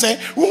sometimes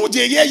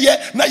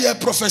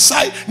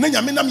prophesy.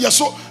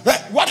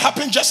 What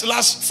happened just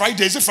last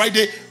Friday? Is it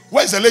Friday?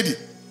 Where's the lady?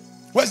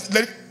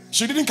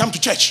 She didn't come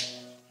to church.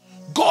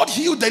 God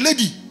healed the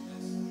lady.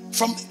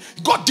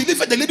 God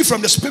delivered the lady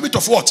from the spirit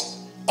of what?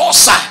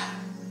 Ulcer.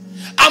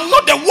 I'm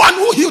not the one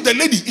who healed the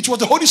lady. It was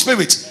the Holy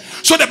Spirit.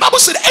 So the Bible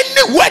said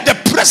anywhere the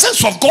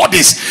presence of God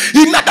is,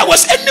 in other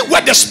words,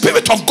 anywhere the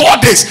Spirit of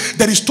God is,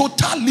 there is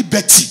total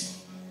liberty.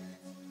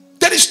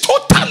 There is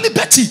total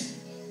liberty.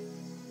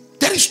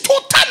 There is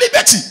total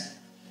liberty.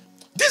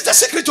 This is the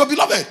secret, your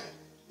beloved.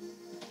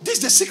 This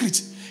is the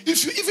secret.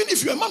 Even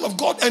if you're a man of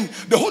God and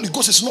the Holy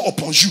Ghost is not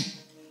upon you,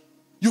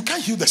 you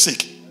can't heal the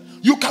sick.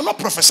 You cannot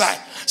prophesy.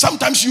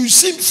 Sometimes you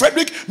see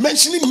Frederick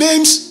mentioning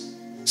names,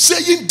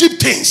 saying deep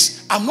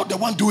things. I'm not the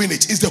one doing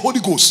it. It's the Holy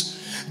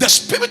Ghost. The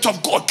Spirit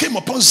of God came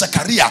upon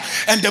Zechariah,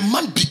 and the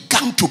man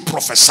began to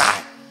prophesy.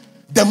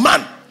 The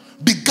man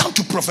began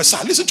to prophesy.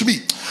 Listen to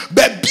me.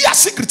 Be a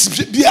secret.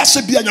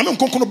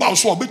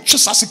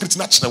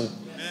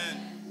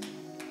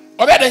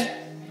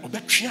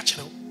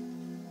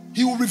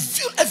 He will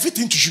reveal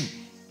everything to you.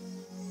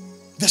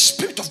 The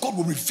Spirit of God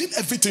will reveal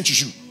everything to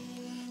you.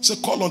 So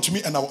call unto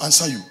me and I will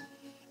answer you.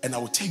 And I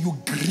will tell you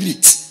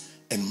great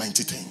and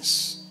mighty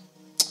things.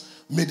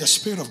 May the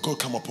Spirit of God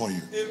come upon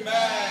you.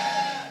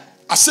 Amen.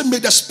 I said may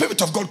the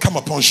Spirit of God come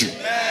upon you.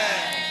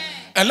 Amen.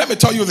 And let me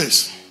tell you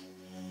this.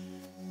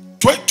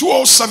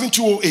 207,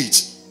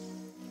 208.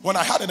 When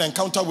I had an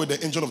encounter with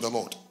the angel of the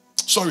Lord.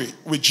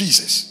 With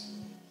Jesus.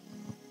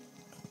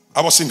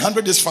 I was in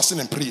 100 days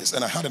fasting and prayers.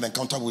 And I had an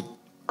encounter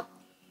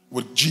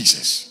with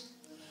Jesus.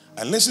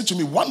 And listen to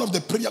me. One of the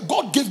prayer,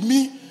 God gave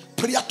me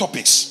prayer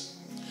topics.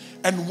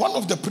 And one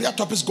of the prayer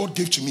topics God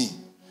gave to me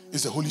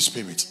is the Holy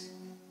Spirit.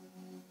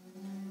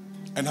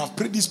 And I've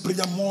prayed this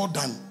prayer more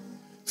than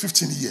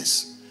 15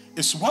 years.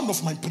 It's one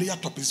of my prayer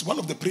topics. One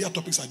of the prayer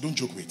topics I don't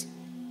joke with.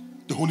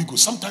 The Holy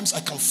Ghost. Sometimes I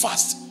can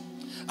fast.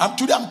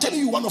 Today I'm telling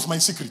you one of my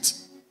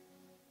secrets.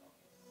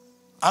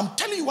 I'm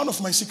telling you one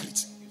of my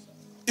secrets.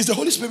 It's the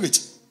Holy Spirit.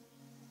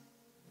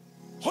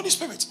 Holy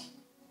Spirit.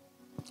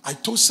 I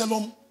told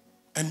Salom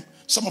and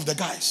some of the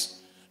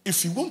guys,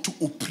 if you want to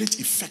operate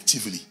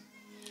effectively,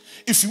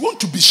 if you want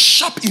to be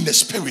sharp in the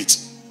spirit,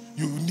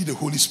 you need the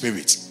Holy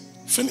Spirit.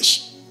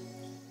 Finish.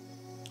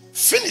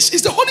 Finish.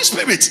 It's the Holy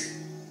Spirit.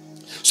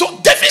 So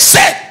David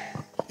said,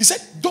 he said,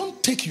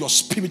 don't take your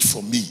spirit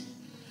from me.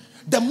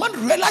 The man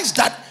realized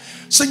that,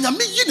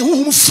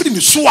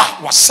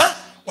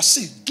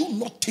 do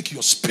not take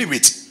your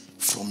spirit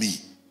from me.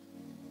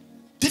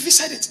 David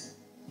said it.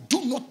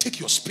 Do not take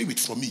your spirit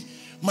from me.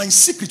 My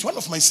secret, one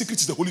of my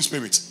secrets is the Holy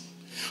Spirit.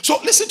 So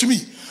listen to me.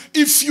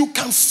 If you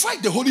can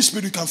fight the Holy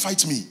Spirit, you can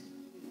fight me.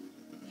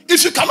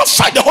 If you cannot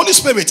fight the Holy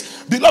Spirit,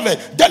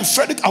 beloved, then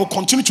Frederick, I will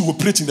continue to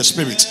operate in the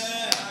Spirit.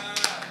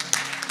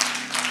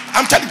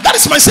 I'm telling you, that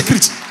is my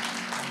secret.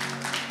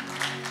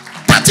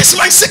 That is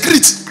my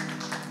secret.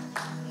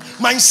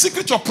 My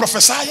secret of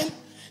prophesying,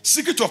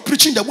 secret of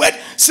preaching the word,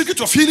 secret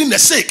of healing the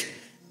sick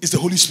is the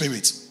Holy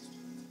Spirit.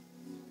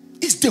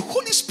 It's the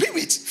Holy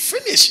Spirit.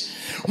 Finish.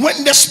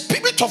 When the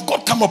Spirit of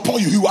God come upon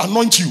you, he will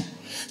anoint you.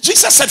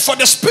 Jesus said, for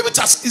the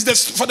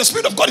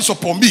Spirit of God is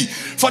upon me.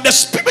 For the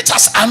Spirit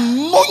has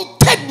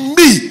anointed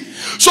me.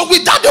 So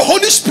without the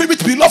Holy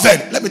Spirit,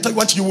 beloved, let me tell you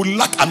what, you will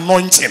lack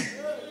anointing.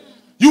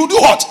 You will do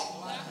what?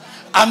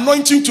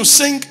 Anointing to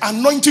sing,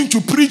 anointing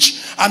to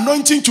preach,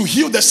 anointing to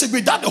heal the sick.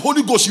 Without the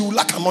Holy Ghost, you will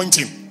lack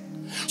anointing.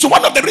 So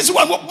one of the reasons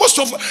why most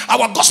of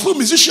our gospel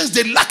musicians,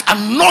 they lack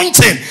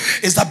anointing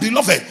is that,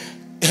 beloved,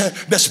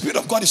 the Spirit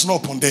of God is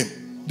not upon them.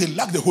 They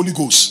lack the Holy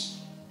Ghost.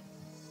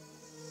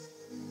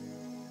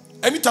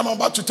 Anytime I'm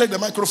about to take the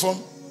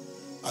microphone,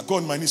 I go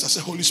on my knees. I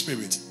say, Holy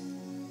Spirit,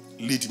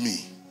 lead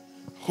me.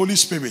 Holy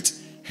Spirit,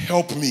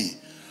 help me.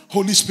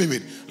 Holy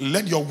Spirit,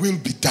 let your will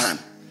be done.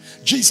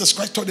 Jesus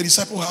Christ taught the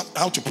disciples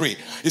how to pray.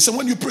 He said,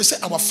 when you pray, say,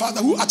 our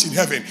Father who art in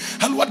heaven,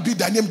 hallowed be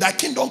thy name, thy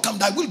kingdom come,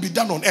 thy will be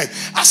done on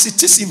earth as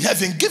it is in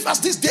heaven. Give us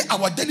this day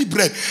our daily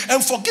bread,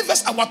 and forgive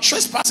us our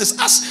trespasses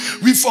as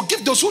we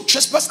forgive those who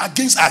trespass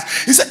against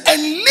us. He said,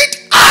 and lead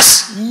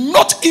us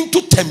not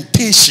into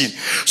temptation.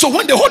 So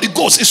when the Holy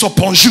Ghost is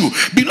upon you,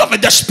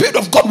 beloved, the Spirit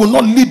of God will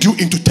not lead you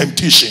into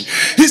temptation.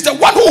 He's the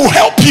one who will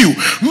help you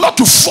not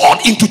to fall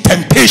into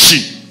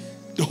temptation.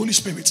 The Holy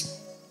Spirit.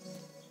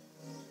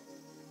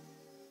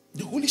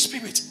 The Holy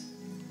Spirit.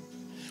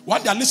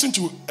 One day I listened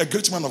to a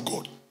great man of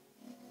God.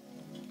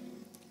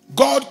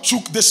 God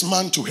took this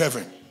man to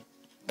heaven.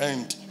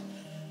 And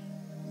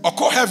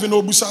Oko heaven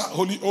Obusa,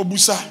 Holy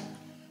Obusa,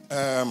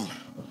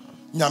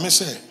 Nyame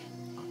said,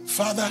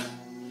 Father,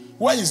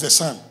 where is the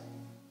Son?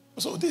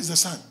 So this is the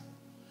Son.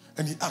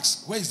 And he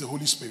asked, where is the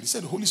Holy Spirit? He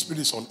said, the Holy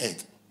Spirit is on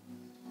earth.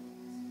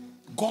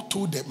 God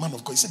told the man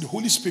of God, he said, the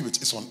Holy Spirit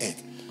is on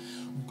earth.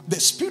 The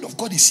Spirit of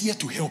God is here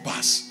to help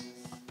us.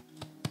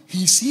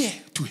 He is here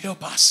to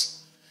help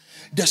us.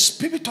 The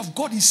Spirit of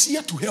God is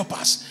here to help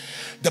us.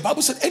 The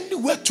Bible said,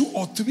 anywhere 2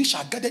 or 3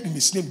 shall gather in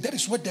his name, that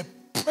is where the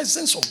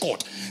presence of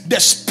God, the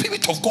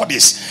Spirit of God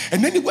is.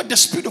 And anywhere the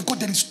Spirit of God,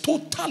 there is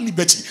total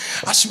liberty.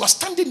 As you are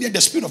standing there,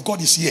 the Spirit of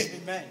God is here.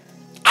 Amen.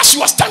 As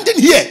you are standing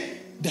here,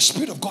 the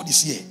Spirit of God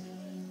is here.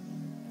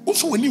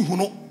 Also, when you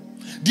know,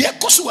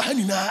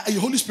 the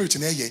Holy Spirit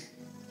in here.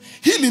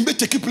 Healing may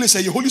take place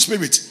in your Holy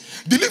Spirit.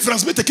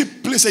 Deliverance may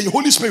take place in your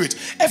Holy Spirit.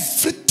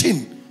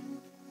 Everything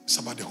is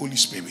about the Holy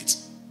Spirit.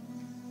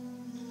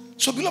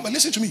 So, beloved,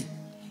 listen to me.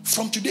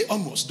 From today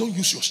onwards, don't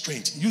use your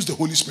strength. Use the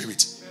Holy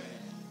Spirit.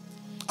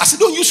 I said,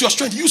 don't use your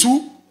strength. Use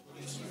who?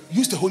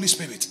 Use the Holy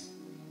Spirit.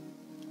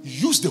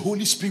 Use the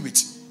Holy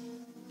Spirit.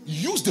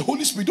 Use the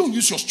Holy Spirit. Don't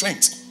use your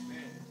strength.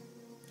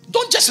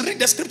 Don't just read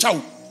the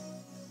scripture.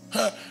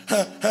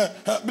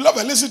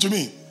 Beloved, listen to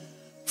me.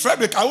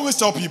 Frederick, I always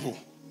tell people,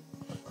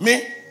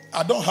 me,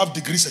 I don't have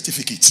degree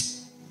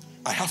certificates.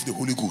 I have the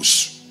Holy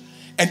Ghost.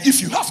 And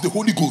if you have the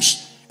Holy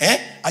Ghost, I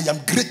am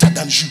greater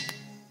than you.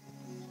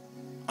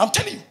 I'm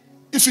telling you,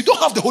 if you don't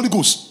have the Holy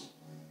Ghost,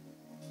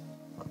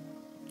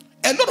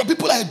 a lot of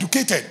people are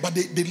educated, but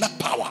they lack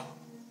power.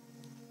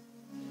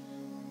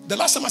 The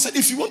last time I said,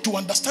 if you want to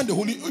understand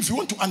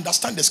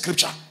the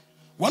scripture,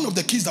 one of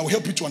the keys that will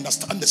help you to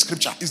understand the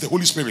scripture is the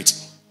Holy Spirit.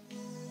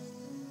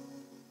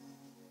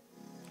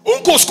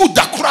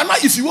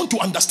 If you want to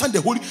understand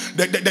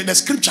the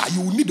scripture,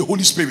 you will need the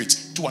Holy Spirit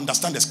to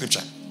understand the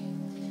scripture.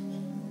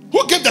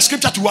 Who gave the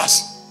scripture to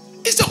us?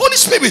 It's the Holy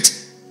Spirit.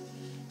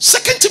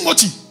 2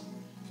 Timothy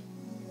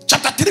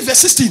chapter 3 verse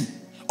 16.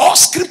 All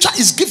scripture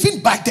is given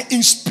by the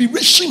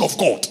inspiration of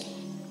God.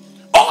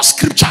 All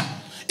scripture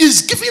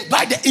is given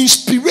by the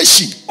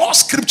inspiration. All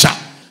scripture.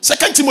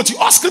 2 Timothy,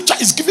 all scripture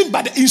is given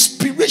by the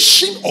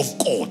inspiration of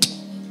God.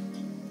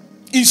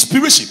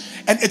 Inspiration.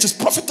 And it is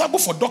profitable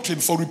for doctrine,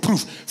 for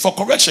reproof, for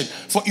correction,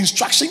 for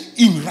instruction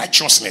in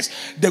righteousness.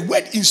 The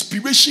word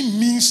inspiration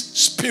means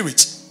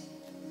spirit.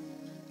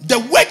 The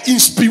word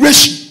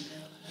inspiration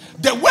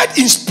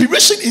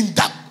in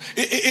that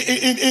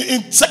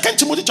in 2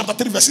 Timothy chapter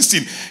 3 verse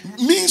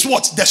 16 means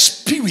what? The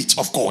Spirit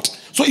of God.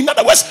 So in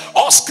other words,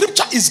 all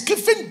scripture is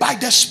given by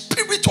the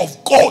Spirit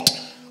of God.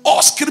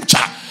 All scripture.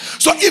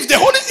 So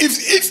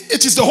if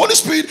it is the Holy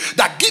Spirit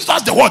that gives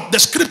us the word, the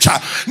scripture,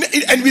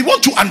 and we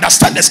want to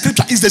understand the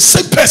scripture, is the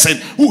same person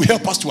who will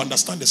help us to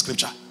understand the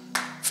scripture.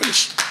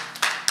 Finish.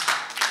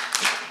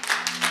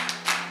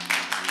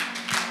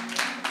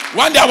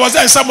 One day I was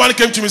there and someone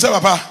came to me and said,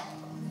 Papa,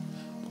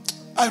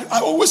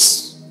 I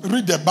always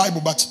read the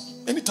Bible, but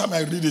anytime I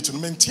read it,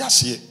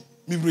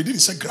 me read it,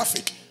 it's a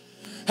graphic.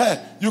 Hey,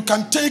 you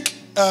can take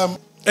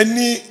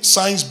any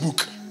science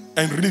book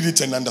and read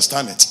it and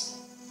understand it.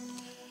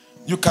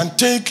 You can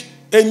take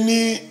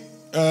any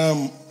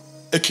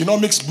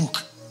economics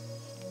book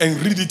and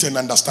read it and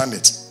understand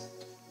it.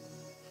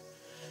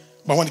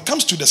 But when it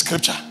comes to the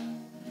scripture,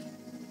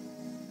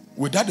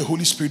 without the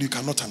Holy Spirit, you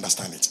cannot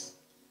understand it.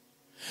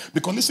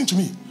 Because listen to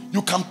me,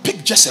 you can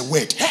pick just a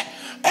word.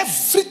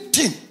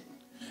 Everything,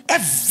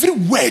 every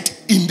word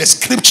in the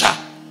scripture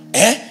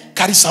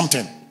carries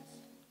something.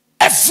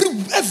 Every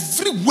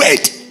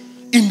word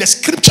in the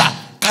scripture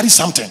carries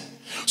something.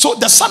 So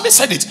the psalmist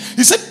said it.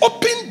 He said,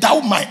 open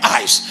thou my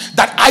eyes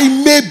that I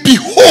may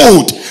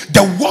behold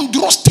the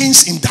wondrous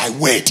things in thy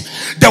word.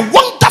 The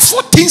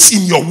wonderful things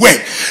in your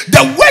word.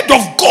 The word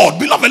of God.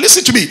 Beloved,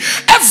 listen to me.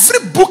 Every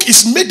book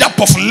is made up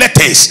of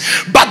letters.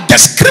 But the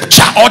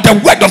scripture or the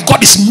word of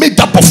God is made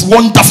up of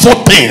wonderful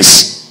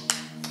things.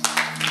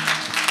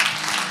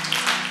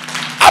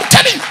 I'm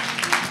telling you.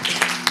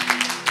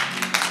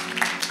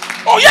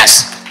 Oh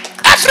yes.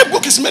 Every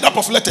book is made up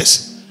of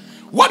letters.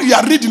 What you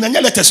are reading in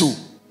your letters.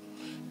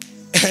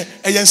 I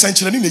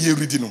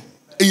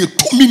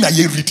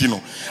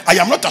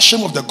am not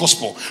ashamed of the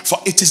gospel, for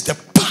it is the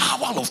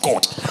power of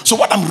God. So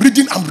what I'm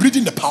reading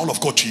the power of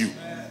God to you.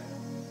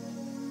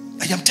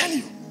 I am telling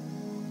you.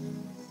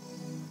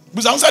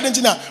 Because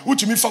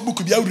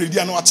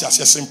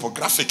simple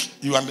graphic.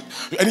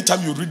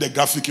 Anytime you read the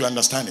graphic, you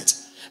understand it.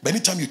 But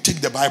anytime you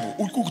take the Bible,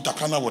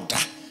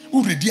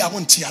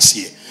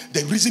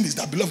 the reason is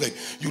that, beloved,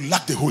 you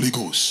lack the Holy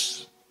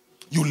Ghost.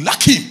 You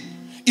lack him.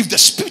 If the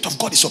Spirit of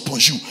God is upon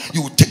you,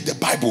 you will take the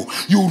Bible,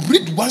 you will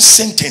read one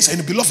sentence,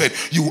 and beloved,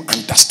 you will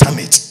understand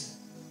it.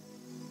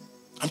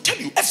 I'm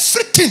telling you,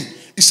 everything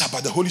is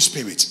about the Holy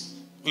Spirit.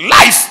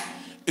 Life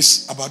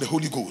is about the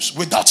Holy Ghost.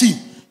 Without him,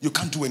 you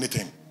can't do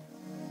anything.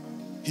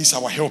 He's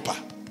our helper.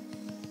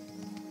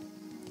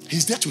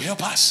 He's there to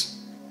help us.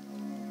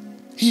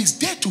 He is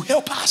there to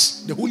help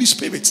us, the Holy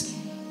Spirit.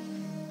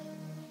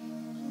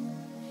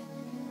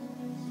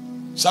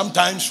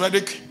 Sometimes,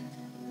 Frederick,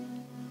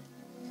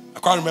 I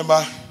can't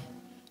remember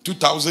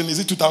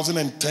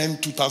 2010,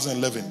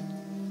 2011.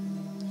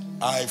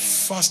 I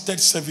fasted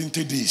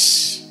 70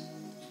 days.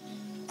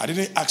 I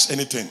didn't ask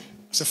anything.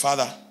 I said,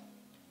 Father,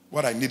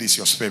 what I need is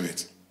your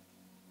spirit.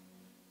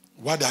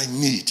 What I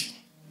need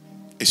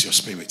is your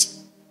spirit.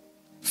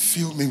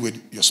 Fill me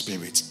with your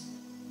spirit.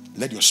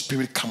 Let your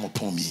spirit come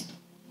upon me.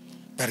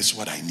 That is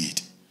what I need.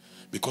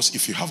 Because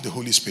if you have the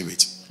Holy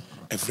Spirit,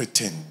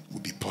 everything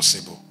will be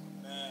possible.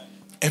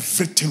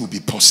 Everything will be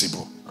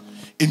possible.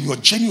 In your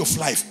journey of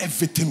life,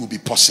 everything will be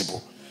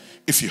possible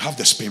if you have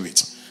the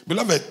Spirit.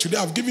 Beloved, today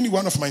I've given you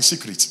one of my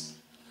secrets.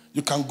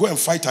 You can go and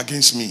fight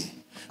against me.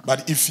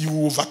 But if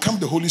you overcome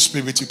the Holy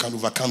Spirit, you can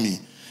overcome me.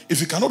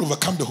 If you cannot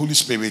overcome the Holy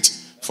Spirit,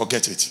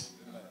 forget it.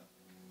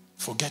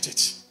 Forget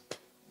it.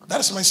 That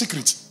is my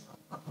secret.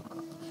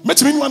 My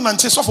secret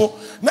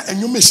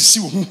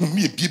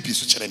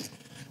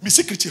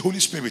is Holy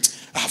Spirit.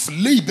 I have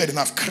labored and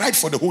I've cried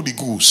for the Holy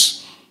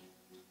Ghost.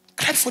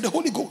 Cried for the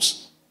Holy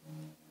Ghost.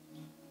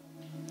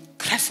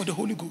 Cry for the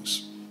Holy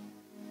Ghost.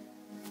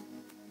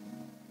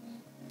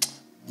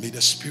 May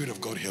the Spirit of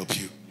God help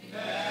you.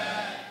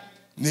 Amen.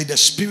 May the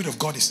Spirit of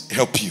God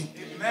help you.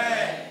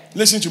 Amen.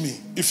 Listen to me.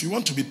 If you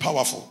want to be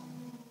powerful,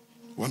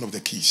 one of the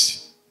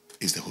keys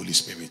is the Holy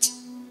Spirit.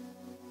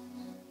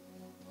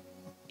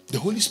 The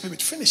Holy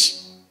Spirit.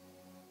 Finish.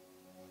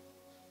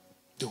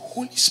 The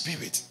Holy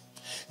Spirit.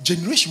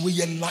 Generation where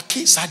you're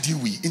lucky,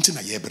 sadiwi into na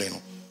yebreno.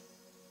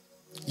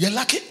 You're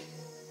lucky.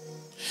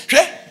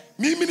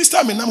 Me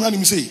minister me nam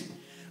hanim say.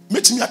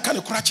 Met me aka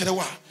ne kura kire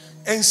wa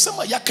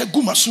ensema yaka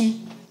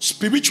gumasum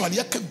spiritually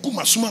yaka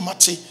gumasum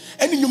amate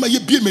eni nyoma ye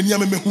bie mani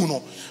amehu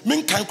no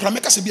me nkan kura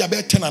meka se bia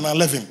be 10 and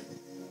 11.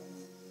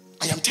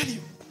 I am telling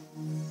you.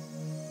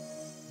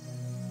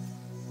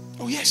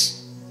 Oh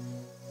yes.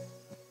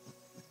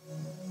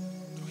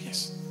 Oh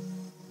yes.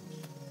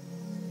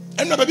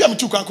 And na baby am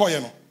tu kan koye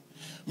no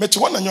me te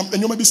wona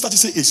nyoma bi start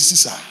say esisi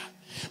sa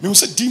me wo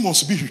say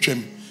demons bi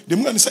hwetwam. The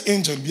moon is an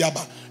angel be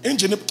aba.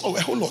 Angel oh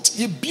a whole lot.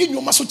 Ye be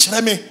nyoma so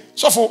kire me.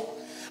 So for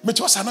me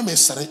to say na me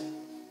sere.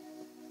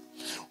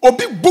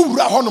 Obi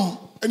bura honum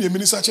and the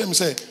minister kire me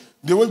say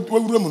the way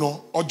room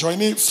no or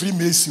joining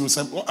Freemason or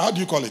something. How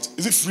do you call it?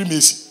 Is it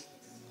Freemason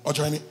or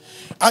joining?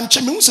 And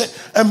che me say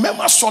a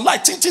member so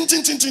light tin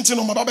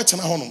no maba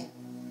betena honum.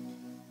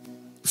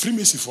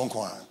 Freemason for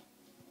nko an.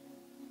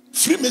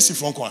 Freemason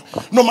for nko an.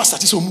 No master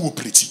say omu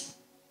operate.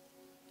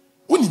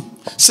 Oni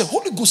say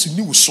Holy Ghost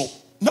ni wo so.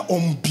 The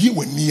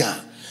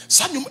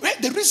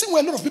reason why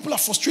a lot of people are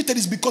frustrated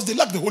is because they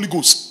lack the Holy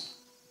Ghost.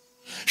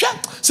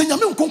 Say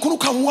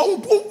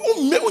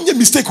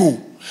mistake.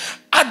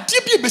 And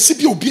Ade bi besi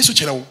bi obi so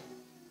kire wo.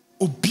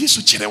 Obi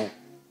so kire wo.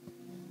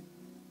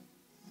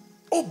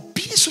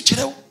 Obi so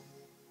kire wo.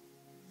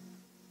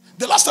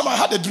 The last time I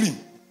had a dream,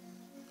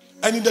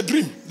 and in the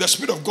dream, the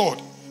Spirit of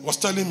God was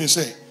telling me,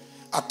 say,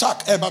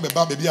 attack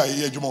baby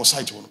I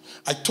site.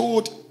 I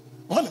told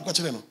one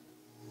catch no.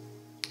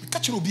 Me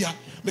catch obia,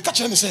 me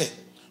catch no say,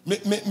 me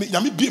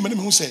yami bi me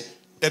who say,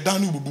 e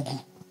dan no bubugu.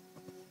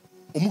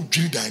 Omu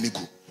dwiri dan ne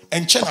gu.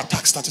 And chain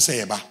attack start to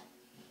say eba.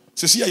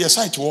 Se see your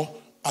site wo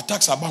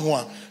attacks aba ho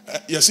a,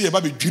 you say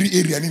eba be dwiri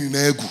area ni na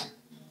egu.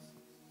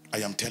 I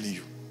am telling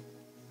you.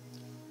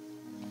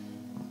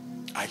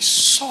 I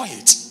saw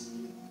it.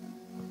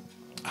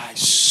 I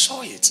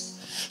saw it.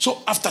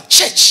 So after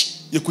church,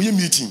 you could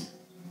meeting.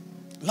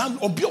 Land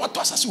obi wa to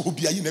asase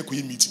obi ayi na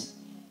koye meeting.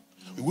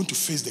 We want to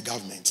face the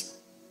government.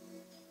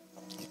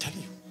 I'm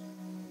telling you.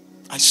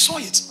 I saw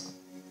it.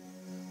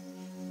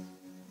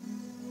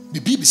 The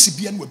BBC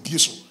BN will be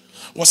so.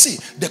 Was say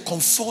the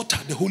comforter,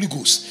 the Holy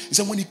Ghost. He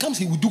said when he comes,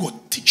 he will do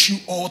what? Teach you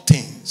all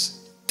things.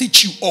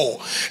 Teach you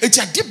all. It's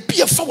a deep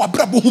beer for what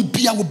brabo who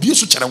be will be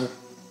so channel.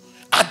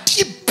 A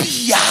deep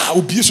beer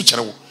will be so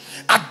channel.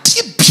 A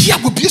deep beer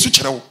will be so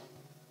channel.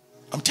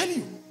 I'm telling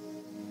you.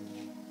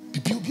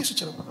 Bibi will be so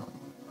channel.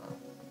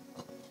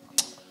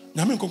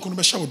 Nyame nkonkon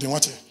be shawo den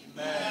wate.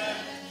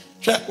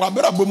 Hwe wa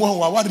bera bomu ho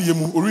wa ware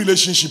mu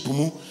relationship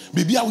mu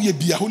bibi a wo ye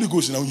bia Holy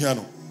Ghost na wo hia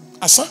no.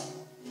 Asa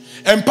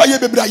empire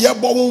bebra ye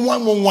bo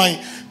won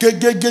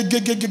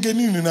ge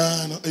ni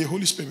na a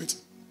Holy Spirit.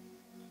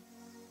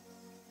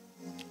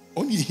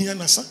 Only hia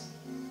na sa.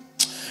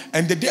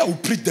 And the day I will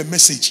preach the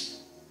message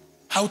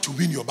how to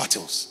win your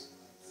battles.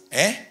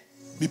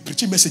 Me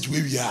preach message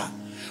where we are.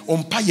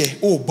 Empire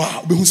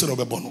ba be hu se no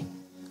be bono.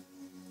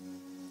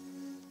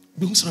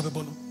 Be hu se no be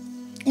bono.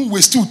 We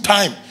waste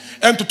time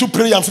and to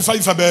pray and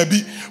fifa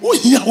baby. Oh,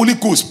 hear Holy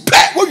Ghost.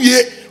 What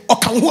we or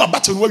can who are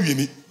battle what we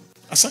need.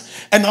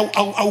 And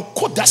I'll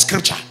quote that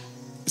scripture.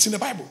 It's in the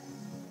Bible.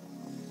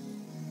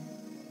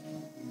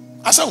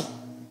 Asa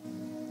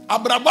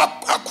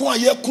abraba akwa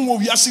ye kun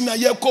wi asina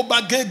ye ko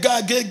ba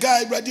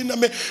gega ready na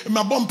me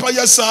bompa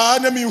yesa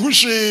na me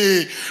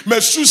hushe me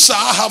susa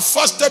have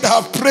fasted,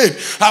 have prayed,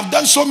 have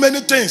done so many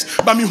things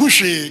but me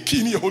hushe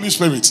kini Holy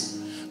Spirit.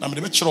 Na me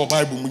the chiro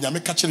Bible mu nya me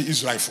ka kire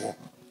Israel for.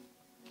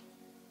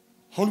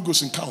 Holy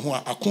Ghost in kan ho a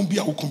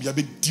akombia wokombia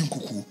be di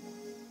nkuku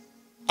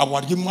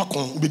awade mu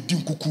akon be di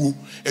nkuku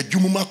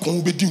adwumu mu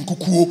akon be di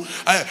nkuku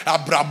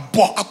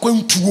abrabo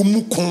akwantuo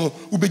mu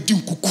kon be di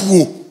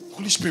nkuku.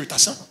 Holy Spirit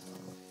asa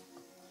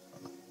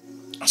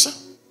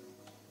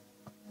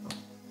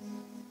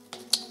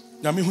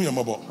nyame hu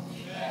yamabo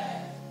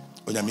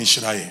o nyame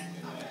shiraye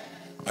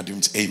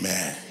adum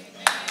amen.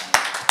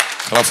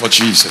 Clap for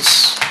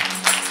Jesus.